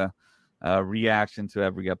Ahsoka, reaction to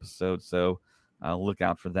every episode. So look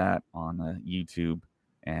out for that on YouTube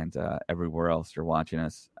and everywhere else you're watching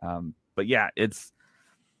us. But yeah, it's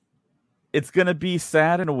going to be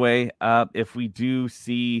sad in a way if we do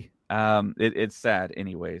see it's sad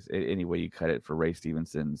anyways, any way you cut it for Ray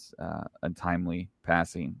Stevenson's untimely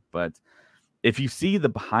passing. But if you see the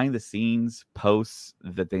behind the scenes posts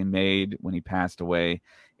that they made when he passed away,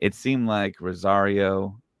 it seemed like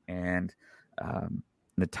Rosario and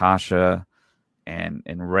Natasha and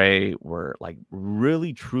Ray were like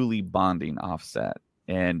really truly bonding offset,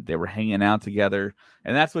 and they were hanging out together,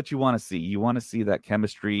 and that's what you want to see. You want to see that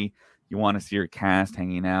chemistry. You want to see your cast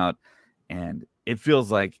hanging out, and it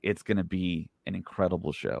feels like it's going to be an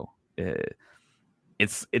incredible show.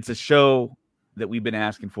 It's a show that we've been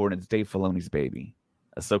asking for, and it's Dave Filoni's baby.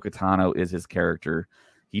 Ahsoka Tano is his character.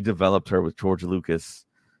 He developed her with George Lucas,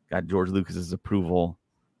 got George Lucas's approval,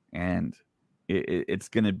 and it's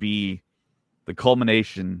going to be the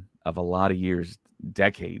culmination of a lot of years,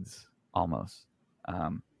 decades almost.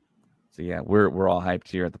 So yeah, we're all hyped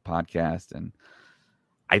here at the podcast, and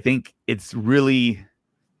I think it's really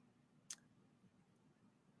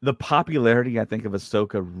the popularity, I think, of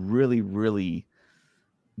Ahsoka really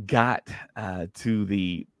got to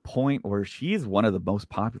the point where she is one of the most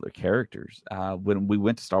popular characters. When we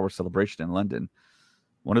went to Star Wars Celebration in London,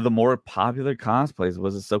 one of the more popular cosplays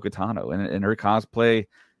was Ahsoka Tano, and her cosplay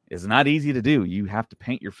is not easy to do. You have to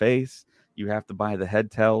paint your face, you have to buy the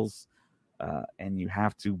head tails, and you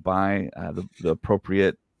have to buy the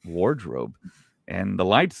appropriate wardrobe and the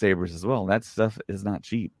lightsabers as well. That stuff is not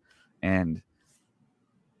cheap, and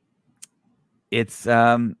it's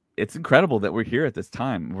incredible that we're here at this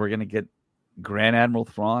time. We're gonna get Grand Admiral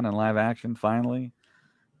Thrawn in live action finally.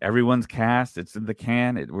 Everyone's cast, it's in the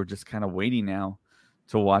can. We're just kind of waiting now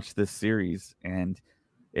to watch this series, and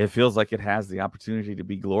it feels like it has the opportunity to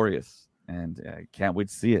be glorious, and I can't wait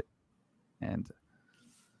to see it. And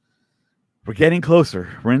we're getting closer.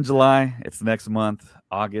 We're in July. It's next month,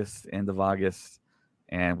 August, end of August,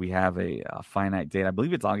 and we have a finite date. I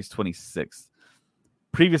believe it's August 26th.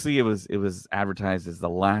 Previously, it was advertised as the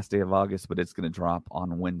last day of August, but it's going to drop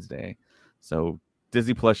on Wednesday. So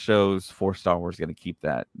Disney Plus shows for Star Wars going to keep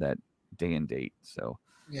that day and date. So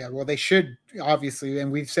yeah, well, they should obviously, and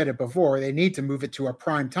we've said it before, they need to move it to a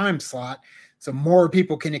prime time slot so more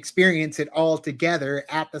people can experience it all together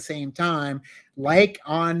at the same time, like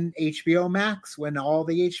on HBO Max. When all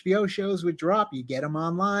the HBO shows would drop, you get them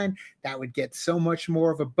online. That would get so much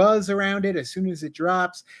more of a buzz around it as soon as it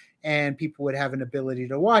drops, and people would have an ability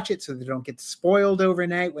to watch it so they don't get spoiled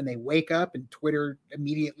overnight when they wake up and Twitter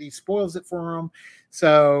immediately spoils it for them.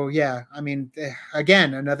 So yeah, I mean,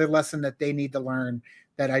 again, another lesson that they need to learn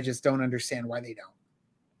that I just don't understand why they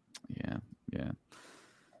don't. Yeah.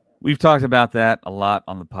 We've talked about that a lot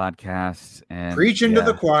on the podcast. And preaching to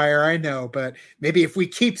the choir, I know, but maybe if we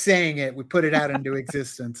keep saying it, we put it out into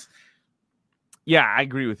existence. Yeah, I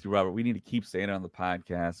agree with you, Robert. We need to keep saying it on the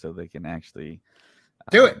podcast so they can actually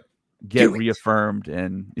do it. Get reaffirmed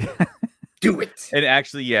and do it. And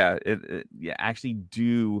actually, actually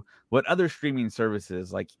do what other streaming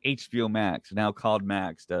services like HBO Max, now called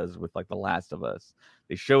Max, does with like The Last of Us.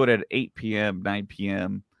 They show it at 8 p.m., 9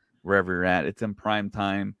 p.m., wherever you're at. It's in prime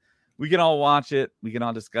time. We can all watch it. We can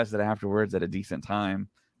all discuss it afterwards at a decent time,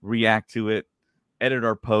 react to it, edit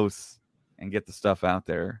our posts, and get the stuff out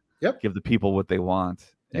there. Yep. Give the people what they want.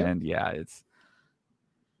 Yep. And yeah,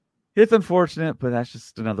 it's unfortunate, but that's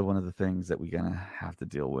just another one of the things that we're going to have to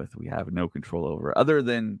deal with. We have no control over, other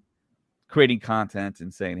than creating content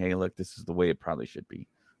and saying, hey, look, this is the way it probably should be.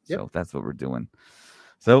 Yep. So that's what we're doing.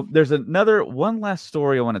 So there's one last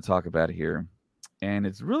story I want to talk about here. And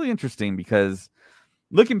it's really interesting because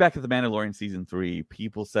looking back at The Mandalorian Season 3,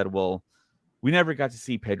 people said, well, we never got to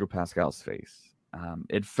see Pedro Pascal's face.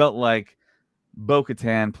 It felt like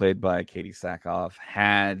Bo-Katan, played by Katie Sackhoff,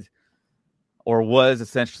 had or was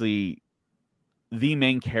essentially the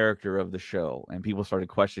main character of the show, and people started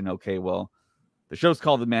questioning, okay, well, the show's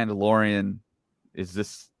called The Mandalorian. Is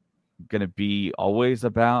this going to be always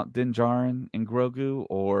about Din Djarin and Grogu,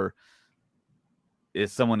 or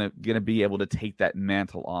is someone going to be able to take that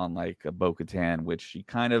mantle on like a Bo-Katan, which she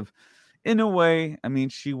kind of, in a way, I mean,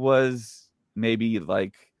 she was maybe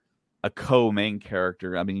like a co-main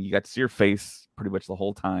character. I mean, you got to see her face pretty much the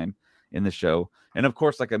whole time in the show. And of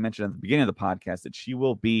course, like I mentioned at the beginning of the podcast, that she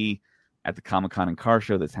will be at the Comic-Con and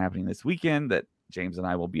Carshow that's happening this weekend that James and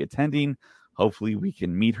I will be attending. Hopefully we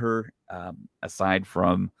can meet her aside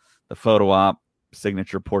from the photo op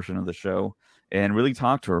signature portion of the show and really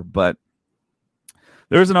talk to her. But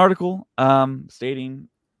there's an article stating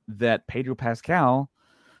that Pedro Pascal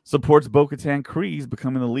supports Bo-Katan Kryze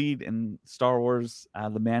becoming the lead in Star Wars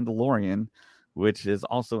The Mandalorian, which is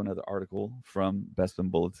also another article from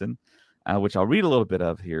Bespin Bulletin, which I'll read a little bit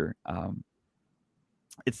of here.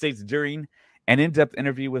 It states, during an in-depth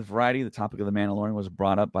interview with Variety, the topic of The Mandalorian was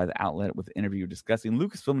brought up by the outlet, with the interview discussing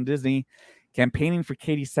Lucasfilm and Disney campaigning for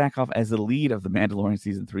Katie Sackhoff as the lead of The Mandalorian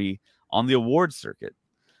Season 3 on the awards circuit.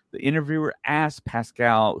 The interviewer asked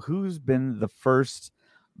Pascal, who's been the first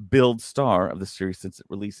billed star of the series since it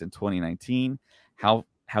released in 2019, how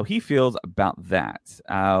he feels about that,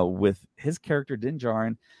 with his character Din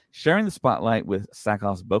Djarin sharing the spotlight with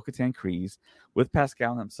Sackhoff's Bo-Katan Kryze, with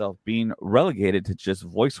Pascal himself being relegated to just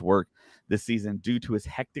voice work this season due to his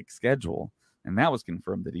hectic schedule. And that was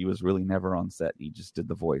confirmed that he was really never on set. He just did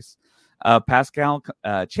the voice. Pascal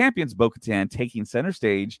champions Bo-Katan taking center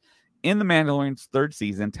stage in The Mandalorian's third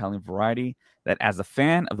season, telling Variety that as a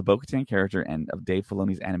fan of the Bo-Katan character and of Dave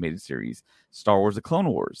Filoni's animated series, Star Wars The Clone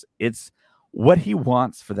Wars, it's what he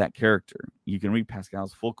wants for that character. You can read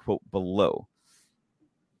Pascal's full quote below.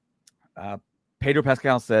 Pedro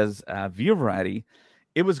Pascal says, via Variety,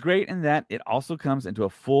 it was great in that it also comes into a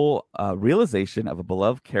full realization of a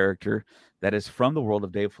beloved character that is from the world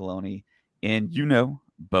of Dave Filoni in,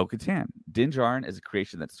 Bo-Katan. Din Djarin is a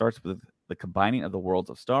creation that starts with the combining of the worlds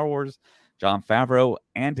of Star Wars, Jon Favreau,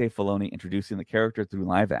 and Dave Filoni introducing the character through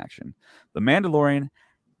live action, The Mandalorian,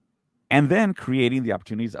 and then creating the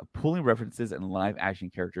opportunities of pulling references and live action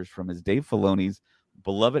characters from his Dave Filoni's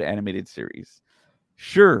beloved animated series.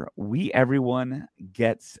 Sure, everyone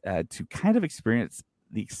gets to kind of experience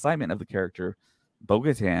the excitement of the character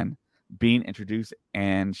Bo-Katan being introduced,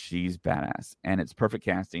 and she's badass, and it's perfect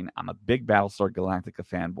casting. I'm a big Battlestar Galactica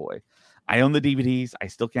fanboy. I own the DVDs. I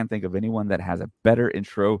still can't think of anyone that has a better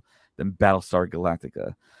intro than Battlestar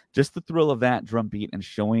Galactica. Just the thrill of that drum beat and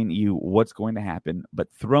showing you what's going to happen,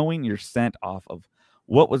 but throwing your scent off of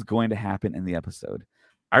what was going to happen in the episode.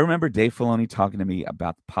 I remember Dave Filoni talking to me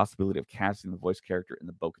about the possibility of casting the voice character in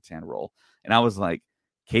the Bo-Katan role, and I was like,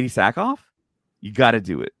 Katie Sackhoff? You got to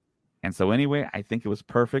do it. And so anyway, I think it was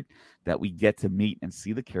perfect that we get to meet and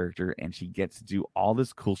see the character, and she gets to do all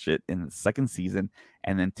this cool shit in the second season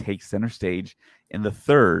and then take center stage in the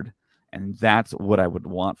third. And that's what I would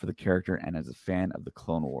want for the character and as a fan of the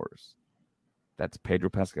Clone Wars. That's Pedro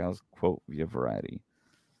Pascal's quote via Variety.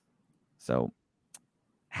 So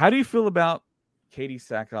how do you feel about Katie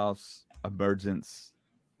Sackhoff's emergence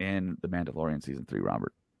in The Mandalorian Season 3,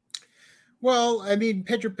 Robert? Well, I mean,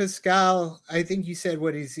 Pedro Pascal, I think you said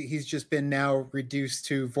what he's just been now reduced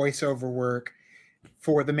to voiceover work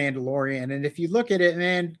for The Mandalorian. And if you look at it,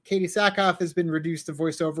 man, Katie Sackhoff has been reduced to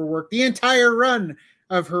voiceover work the entire run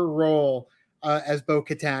of her role as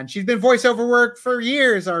Bo-Katan. She's been voiceover work for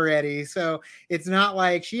years already. So it's not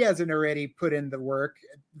like she hasn't already put in the work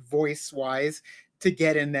voice-wise to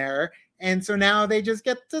get in there. And so now they just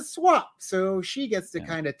get to swap. So she gets to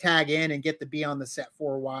kind of tag in and get to be on the set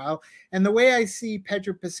for a while. And the way I see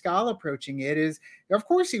Pedro Pascal approaching it is, of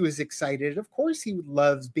course, he was excited. Of course, he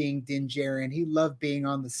loves being Din Djarin. He loved being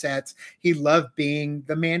on the sets. He loved being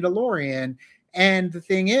the Mandalorian. And the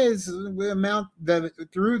thing is,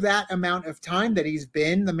 through that amount of time that he's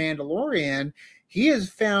been the Mandalorian, he has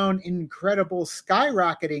found incredible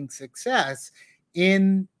skyrocketing success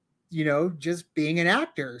in just being an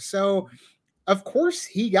actor. So of course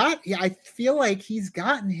I feel like he's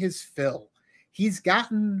gotten his fill. He's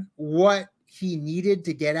gotten what he needed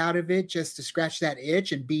to get out of it, just to scratch that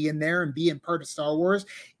itch and be in there and be in part of Star Wars,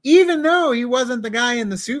 even though he wasn't the guy in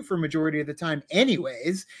the suit for majority of the time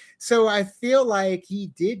anyways. So I feel like he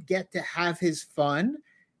did get to have his fun,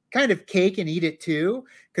 kind of cake and eat it too,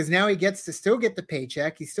 because now he gets to still get the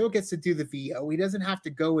paycheck. He still gets to do the VO. He doesn't have to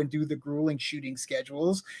go and do the grueling shooting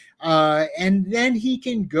schedules. And then he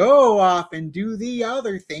can go off and do the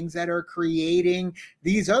other things that are creating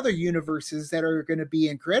these other universes that are going to be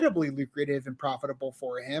incredibly lucrative and profitable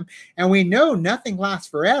for him. And we know nothing lasts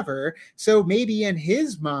forever. So maybe in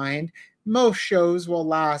his mind, most shows will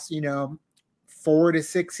last, 4 to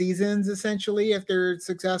 6 seasons, essentially, if they're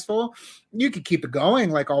successful. You could keep it going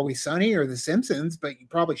like Always Sunny or The Simpsons, but you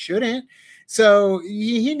probably shouldn't. So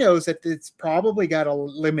he knows that it's probably got a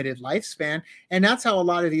limited lifespan, and that's how a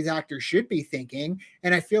lot of these actors should be thinking.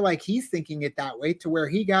 And I feel like he's thinking it that way, to where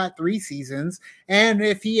he got 3 seasons, and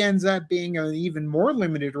if he ends up being an even more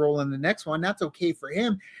limited role in the next one, that's okay for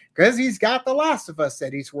him, because he's got The Last of Us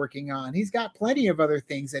that he's working on. He's got plenty of other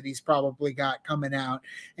things that he's probably got coming out.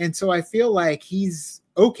 And so I feel like he's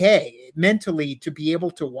okay mentally to be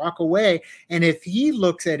able to walk away. And if he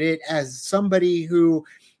looks at it as somebody who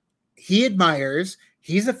he admires,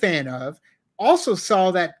 he's a fan of, also saw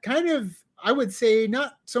that kind of, I would say,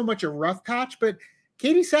 not so much a rough patch, but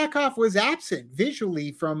Katie Sackhoff was absent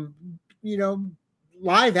visually from,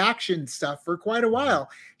 live action stuff for quite a while.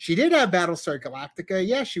 She did have Battlestar Galactica.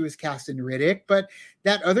 Yeah, she was cast in Riddick, but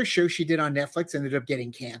that other show she did on Netflix ended up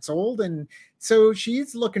getting canceled. And so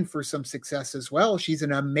she's looking for some success as well. She's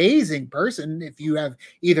an amazing person. If you have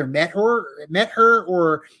either met her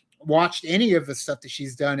or watched any of the stuff that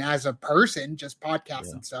she's done as a person, just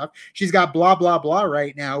podcasts and stuff. She's got Blah, Blah, Blah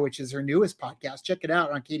right now, which is her newest podcast. Check it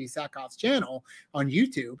out on Katie Sackhoff's channel on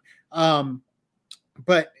YouTube.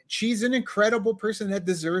 But she's an incredible person that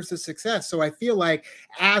deserves the success. So I feel like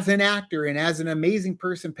as an actor and as an amazing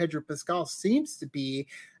person Pedro Pascal seems to be,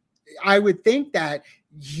 I would think that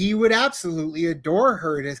he would absolutely adore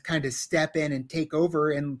her to kind of step in and take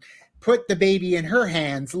over and put the baby in her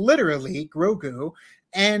hands, literally, Grogu,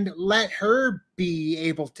 and let her be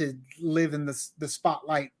able to live in the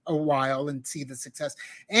spotlight a while and see the success.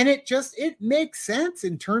 And it makes sense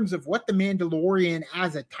in terms of what The Mandalorian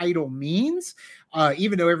as a title means,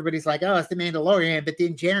 even though everybody's like, oh, it's The Mandalorian, but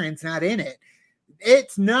Din Djarin's not in it.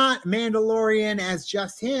 It's not Mandalorian as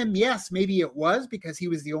just him. Yes, maybe it was because he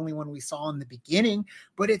was the only one we saw in the beginning,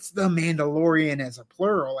 but it's the Mandalorian as a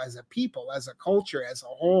plural, as a people, as a culture, as a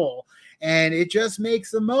whole. And it just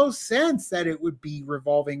makes the most sense that it would be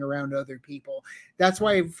revolving around other people. That's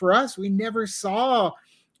why for us, we never saw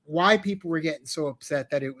why people were getting so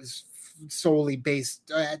upset that it was solely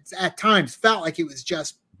based, at times felt like it was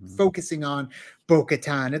just focusing on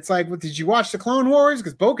Bo-Katan. It's like, well, did you watch the Clone Wars?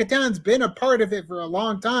 Because Bo-Katan's been a part of it for a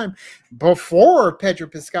long time before Pedro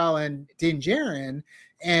Pascal and Din Djarin.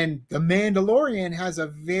 And The Mandalorian has a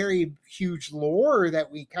very huge lore that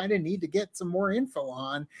we kind of need to get some more info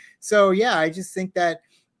on. So yeah, I just think that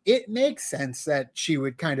it makes sense that she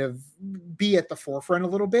would kind of be at the forefront a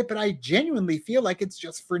little bit, but I genuinely feel like it's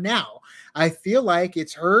just for now. I feel like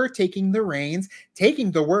it's her taking the reins,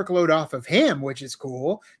 taking the workload off of him, which is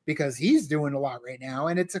cool because he's doing a lot right now.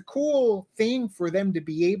 And it's a cool thing for them to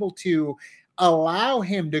be able to allow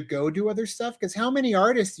him to go do other stuff, because how many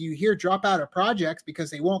artists you hear drop out of projects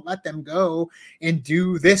because they won't let them go and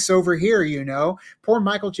do this over here? Poor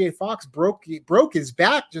Michael J. Fox broke his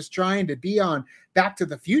back just trying to be on Back to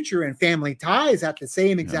the Future and Family Ties at the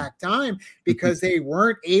same exact time because they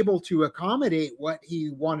weren't able to accommodate what he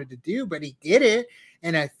wanted to do, but he did it.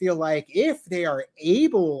 And I feel like if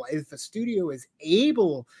the studio is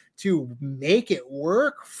able to make it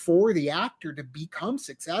work for the actor to become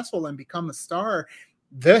successful and become a star,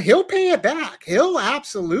 he'll pay it back. He'll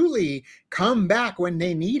absolutely come back when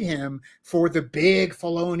they need him for the big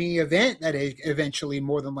Filoni event that eventually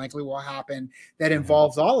more than likely will happen that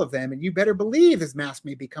involves all of them. And you better believe his mask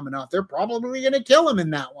may be coming off. They're probably going to kill him in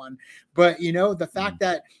that one. But, the fact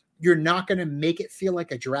that you're not going to make it feel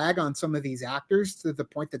like a drag on some of these actors to the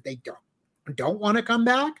point that they don't want to come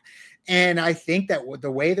back. And I think that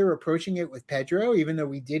the way they're approaching it with Pedro, even though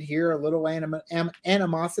we did hear a little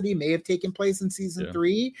animosity may have taken place in season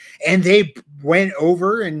 3, and they went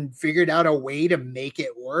over and figured out a way to make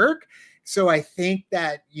it work. So I think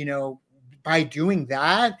that, by doing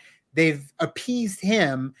that, they've appeased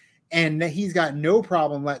him, and he's got no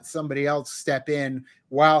problem letting somebody else step in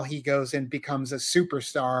while he goes and becomes a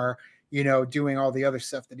superstar, doing all the other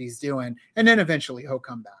stuff that he's doing. And then eventually he'll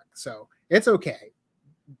come back. So it's okay.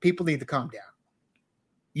 People need to calm down.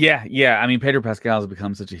 Yeah. I mean, Pedro Pascal has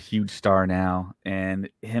become such a huge star now, and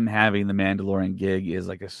him having the Mandalorian gig is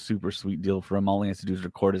like a super sweet deal for him. All he has to do is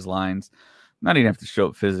record his lines, not even have to show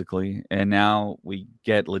up physically. And now we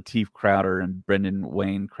get Lateef Crowder and Brendan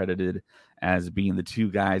Wayne credited as being the two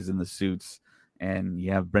guys in the suits. And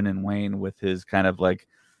you have Brendan Wayne with his kind of like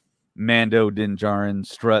Mando Din Djarin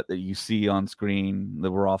strut that you see on screen that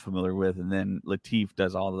we're all familiar with. And then Lateef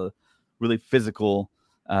does all the really physical,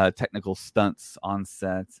 technical stunts on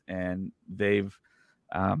set. And they've,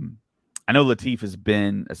 I know Lateef has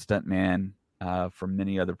been a stuntman for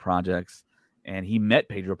many other projects, and he met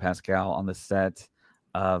Pedro Pascal on the set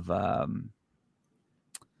of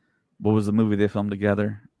what was the movie they filmed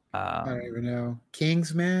together? I don't even know.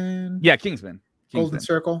 Kingsman. Yeah, Kingsman. Golden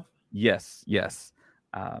Circle. Yes.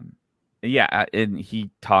 Yeah, and he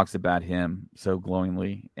talks about him so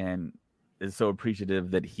glowingly and is so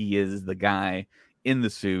appreciative that he is the guy in the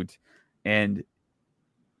suit. And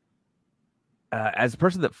as a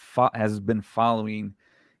person that has been following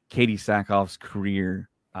Katie Sackhoff's career,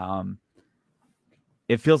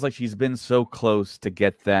 it feels like she's been so close to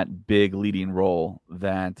get that big leading role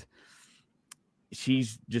that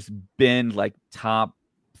she's just been like top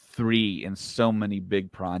 3 in so many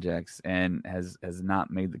big projects and has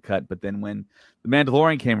not made the cut. But then when The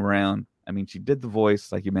Mandalorian came around, I mean, she did the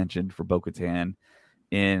voice, like you mentioned, for Bo-Katan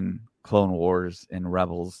in Clone Wars and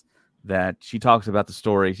Rebels, that she talks about the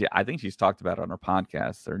story. I think she's talked about it on her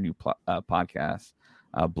podcast, her new podcast,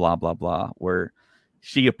 Blah, Blah, Blah, where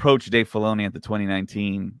she approached Dave Filoni at the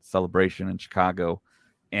 2019 celebration in Chicago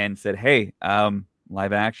and said, hey,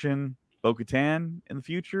 live action Bo-Katan in the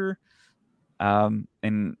future. And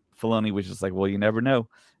Filoni was just like, well, you never know.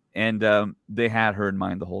 And they had her in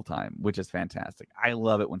mind the whole time, which is fantastic. I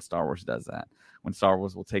love it when Star Wars does that. When Star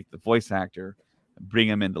Wars will take the voice actor, bring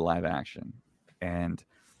him into live action. And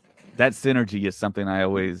that synergy is something I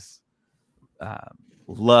always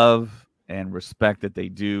love and respect that they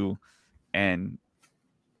do. And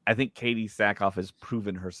I think Katie Sackhoff has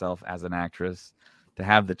proven herself as an actress to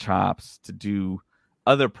have the chops to do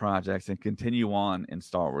other projects and continue on in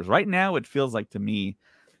Star Wars. Right now, it feels like to me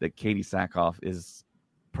that Katie Sackhoff is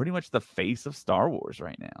pretty much the face of Star Wars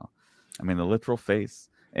right now. I mean, the literal face.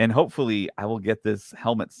 And hopefully I will get this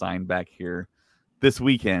helmet signed back here this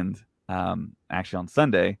weekend, actually on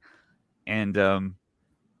Sunday. And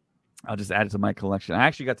I'll just add it to my collection. I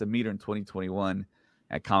actually got to meet her in 2021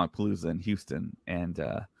 at Comic Palooza in Houston. And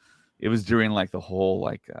it was during like the whole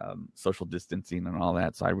social distancing and all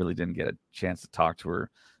that. So I really didn't get a chance to talk to her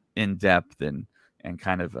in depth and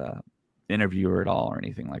kind of interview her at all or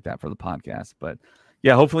anything like that for the podcast. But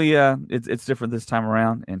yeah, hopefully it's different this time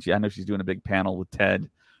around. And I know she's doing a big panel with Ted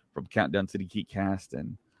from Countdown to the Geek Cast.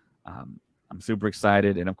 And I'm super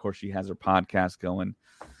excited. And of course she has her podcast going.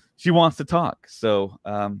 She wants to talk. So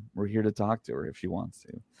we're here to talk to her if she wants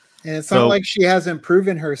to. And it's not like she hasn't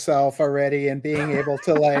proven herself already and being able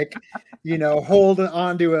to hold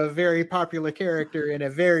on to a very popular character in a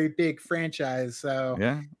very big franchise. So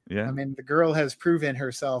yeah. I mean, the girl has proven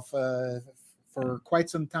herself for quite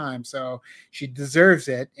some time. So she deserves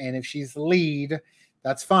it. And if she's the lead,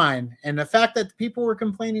 that's fine. And the fact that people were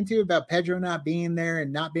complaining too about Pedro not being there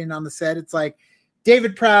and not being on the set, it's like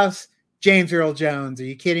David Prowse, James Earl Jones. Are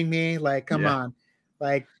you kidding me? Like, come on.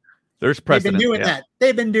 Like, there's precedent. They've been doing that.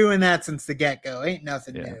 They've been doing that since the get-go. Ain't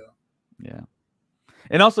nothing new. Yeah.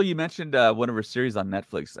 And also you mentioned one of her series on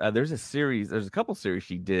Netflix. There's a couple series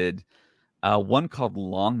she did. One called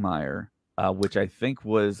Longmire, which I think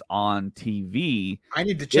was on TV. I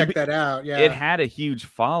need to check that out. Yeah. It had a huge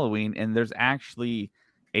following, and there's actually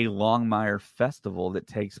a Longmire festival that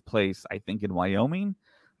takes place, I think, in Wyoming,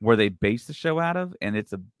 where they base the show out of. And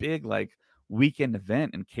it's a big weekend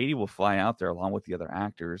event, and Katie will fly out there along with the other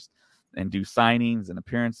actors and do signings and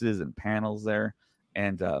appearances and panels there.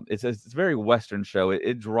 And it's a very Western show.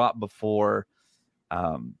 It dropped before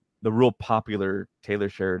the real popular Taylor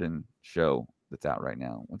Sheridan show that's out right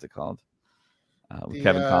now. What's it called? With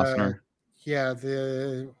Kevin Costner. Yeah,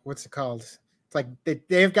 what's it called? It's like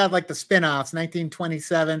they've got the spin-offs,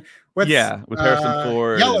 1927. With Harrison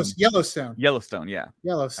Ford. Yellowstone. Yeah.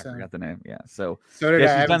 Yellowstone. I forgot the name. Yeah. So she's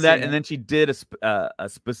done that, and then she did a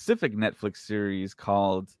specific Netflix series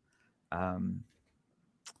called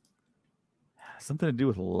something to do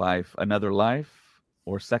with life, Another Life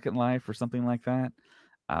or Second Life or something like that.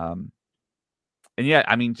 And yeah,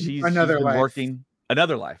 I mean, she's been working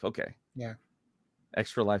Another Life. Okay. Yeah.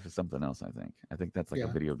 Extra Life is something else. I think that's a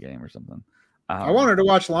video game or something. I wanted to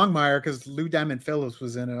watch Longmire because Lou Diamond Phillips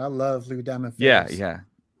was in it. I love Lou Diamond Phillips. Yeah.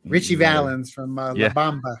 Richie Valens from La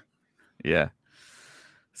Bamba. Yeah.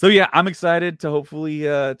 So yeah, I'm excited to hopefully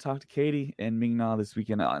talk to Katie and Ming-Na this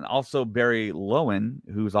weekend, and also Barry Lowen,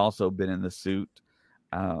 who's also been in the suit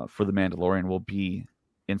for The Mandalorian, will be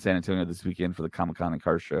in San Antonio this weekend for the Comic-Con and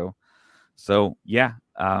Carshow. So yeah,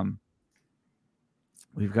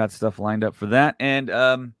 we've got stuff lined up for that.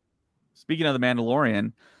 And speaking of The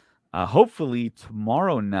Mandalorian, hopefully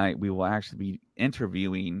tomorrow night we will actually be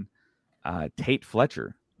interviewing Tate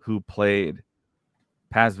Fletcher, who played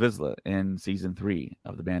Paz Vizsla in season 3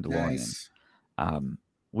 of The Mandalorian. Nice.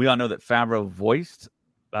 We all know that Favreau voiced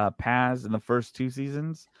Paz in the first 2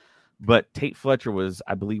 seasons, but Tate Fletcher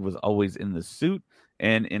I believe was always in the suit,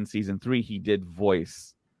 and in season 3 he did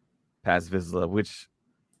voice Paz Vizsla, which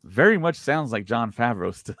very much sounds like Jon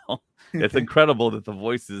Favreau still. It's incredible that the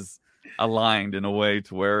voices aligned in a way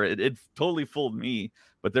to where it totally fooled me.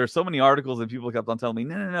 But there are so many articles and people kept on telling me,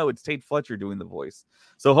 no, it's Tate Fletcher doing the voice.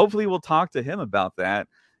 So hopefully we'll talk to him about that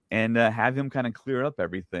and have him kind of clear up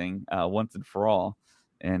everything once and for all.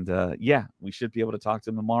 And yeah, we should be able to talk to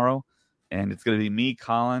him tomorrow. And it's going to be me,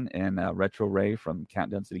 Colin, and Retro Ray from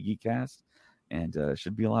Countdown to the Geekcast. And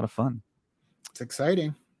should be a lot of fun. It's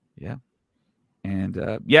exciting. Yeah.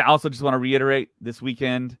 And yeah, also just want to reiterate, this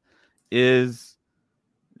weekend is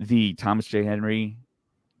the Thomas J. Henry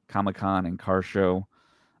Comic-Con and Carshow.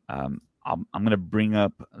 I'm going to bring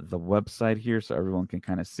up the website here so everyone can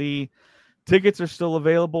kind of see. Tickets are still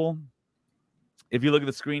available. If you look at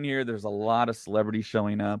the screen here, there's a lot of celebrities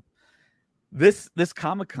showing up. This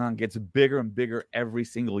Comic-Con gets bigger and bigger every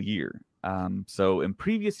single year. So in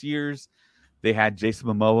previous years, they had Jason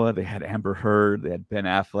Momoa, they had Amber Heard, they had Ben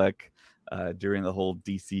Affleck during the whole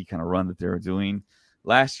DC kind of run that they were doing.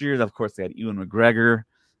 Last year, of course, they had Ewan McGregor.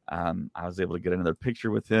 I was able to get another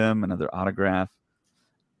picture with him, another autograph.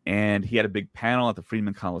 And he had a big panel at the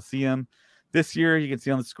Freeman Coliseum. This year, you can see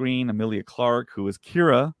on the screen Emilia Clarke, who is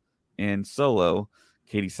Kira in Solo,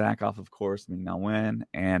 Katie Sackhoff, of course, Ming-Na Wen,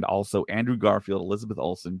 and also Andrew Garfield, Elizabeth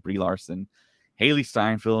Olsen, Brie Larson, Haley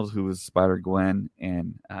Steinfeld, who is Spider-Gwen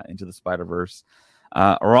and Into the Spider-Verse,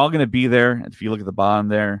 are all going to be there. If you look at the bottom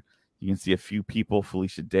there, you can see a few people,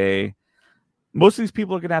 Felicia Day. Most of these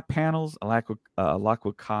people are going to have panels.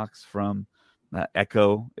 Alakwa Cox from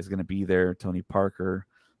Echo is going to be there. Tony Parker,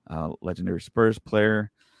 legendary Spurs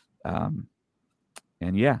player.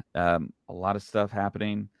 And yeah, a lot of stuff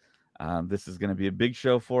happening. This is going to be a big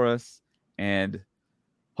show for us. And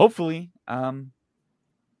hopefully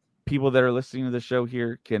people that are listening to the show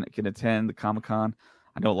here can attend the Comic-Con.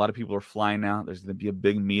 I know a lot of people are flying out. There's going to be a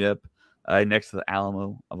big meetup next to the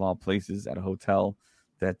Alamo, of all places, at a hotel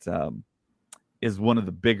that is one of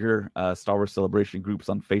the bigger Star Wars Celebration groups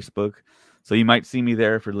on Facebook. So you might see me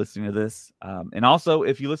there if you're listening to this. And also,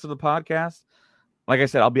 if you listen to the podcast, like I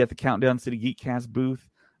said, I'll be at the Countdown City Geekcast booth.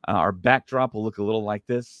 Our backdrop will look a little like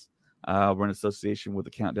this. We're in association with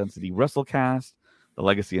the Countdown City WrestleCast, the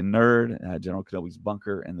Legacy of Nerd, General Kenobi's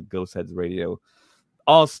Bunker, and the Ghost Heads Radio.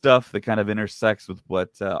 All stuff that kind of intersects with what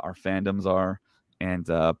our fandoms are, and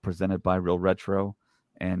presented by Real Retro.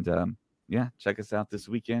 And yeah, check us out this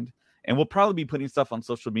weekend. And we'll probably be putting stuff on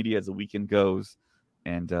social media as the weekend goes.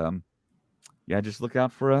 And yeah, just look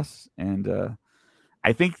out for us. And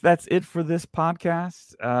I think that's it for this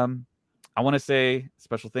podcast. I want to say a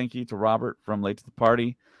special thank you to Robert from Late to the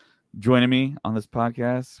Party joining me on this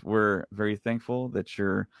podcast. We're very thankful that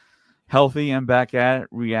you're healthy and back at it,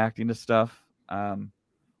 reacting to stuff.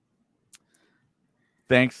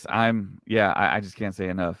 Thanks. I just can't say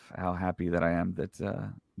enough how happy that I am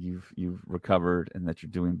that you've recovered and that you're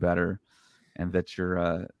doing better and that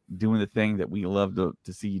you're doing the thing that we love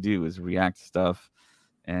to see you do, is react to stuff.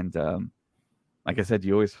 And like I said,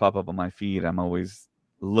 you always pop up on my feed. I'm always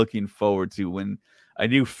looking forward to when a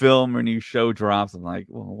new film or new show drops. I'm like,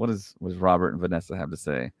 well, what does Robert and Vanessa have to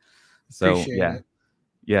say? So Appreciate it.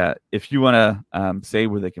 Yeah. If you want to say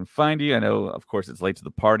where they can find you, I know, of course, it's Late to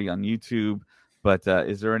the Party on YouTube, but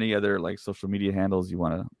is there any other like social media handles you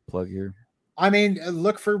want to plug here? I mean,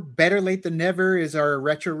 look for Better Late Than Never is our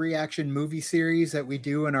retro reaction movie series that we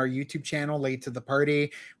do on our YouTube channel, Late to the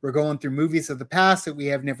Party. We're going through movies of the past that we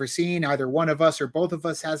have never seen. Either one of us or both of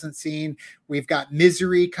us hasn't seen. We've got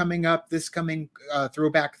Misery coming up this coming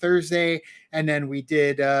Throwback Thursday. And then we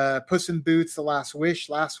did Puss in Boots, The Last Wish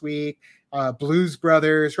last week. Blues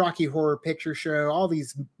Brothers, Rocky Horror Picture Show, all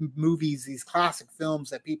these movies, these classic films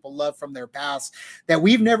that people love from their past that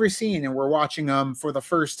we've never seen, and we're watching them for the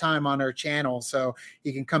first time on our channel. So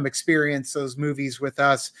you can come experience those movies with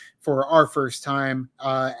us for our first time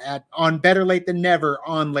on Better Late Than Never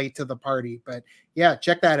on Late to the Party. But yeah,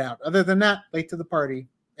 check that out. Other than that, Late to the Party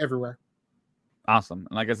everywhere. Awesome.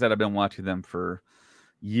 And like I said, I've been watching them for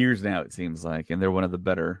years now, it seems like, and they're one of the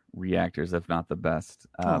better reactors, if not the best.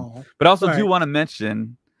 But also do want to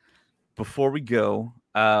mention before we go,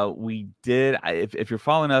 we did, if you're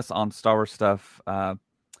following us on Star Wars Stuff on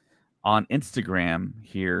Instagram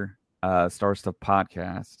here, Star Wars Stuff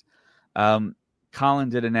Podcast, Colin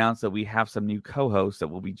did announce that we have some new co-hosts that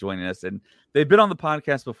will be joining us, and they've been on the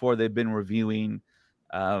podcast before. They've been reviewing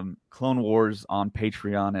Clone Wars on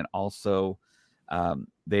Patreon, and also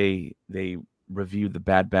they reviewed the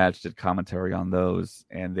Bad Batch, did commentary on those,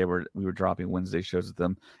 and we were dropping Wednesday shows with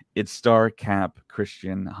them. It's Star, Cap,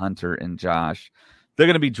 Christian, Hunter, and Josh. They're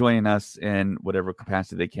going to be joining us in whatever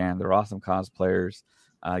capacity they can. They're awesome cosplayers.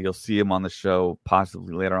 You'll see them on the show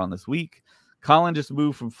possibly later on this week. Colin just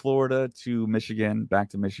moved from Florida to Michigan, back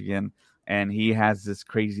to Michigan, and he has this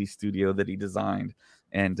crazy studio that he designed,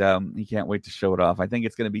 and he can't wait to show it off. I think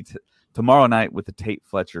it's going to be tomorrow night with the Tate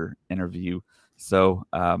Fletcher interview. So,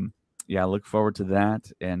 look forward to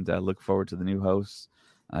that, and look forward to the new hosts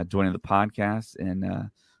joining the podcast and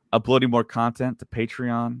uploading more content to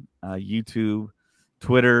Patreon, YouTube,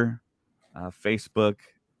 Twitter, Facebook,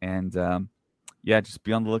 and just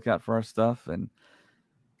be on the lookout for our stuff. And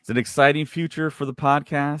it's an exciting future for the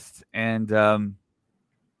podcast. And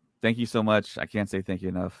thank you so much. I can't say thank you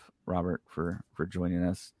enough, Robert, for joining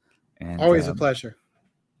us. And always a pleasure.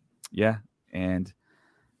 Yeah. And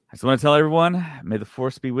I just want to tell everyone, may the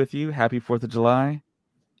force be with you. Happy 4th of July.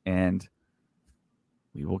 And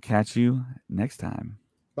we will catch you next time.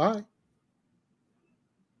 Bye.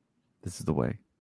 This is the way.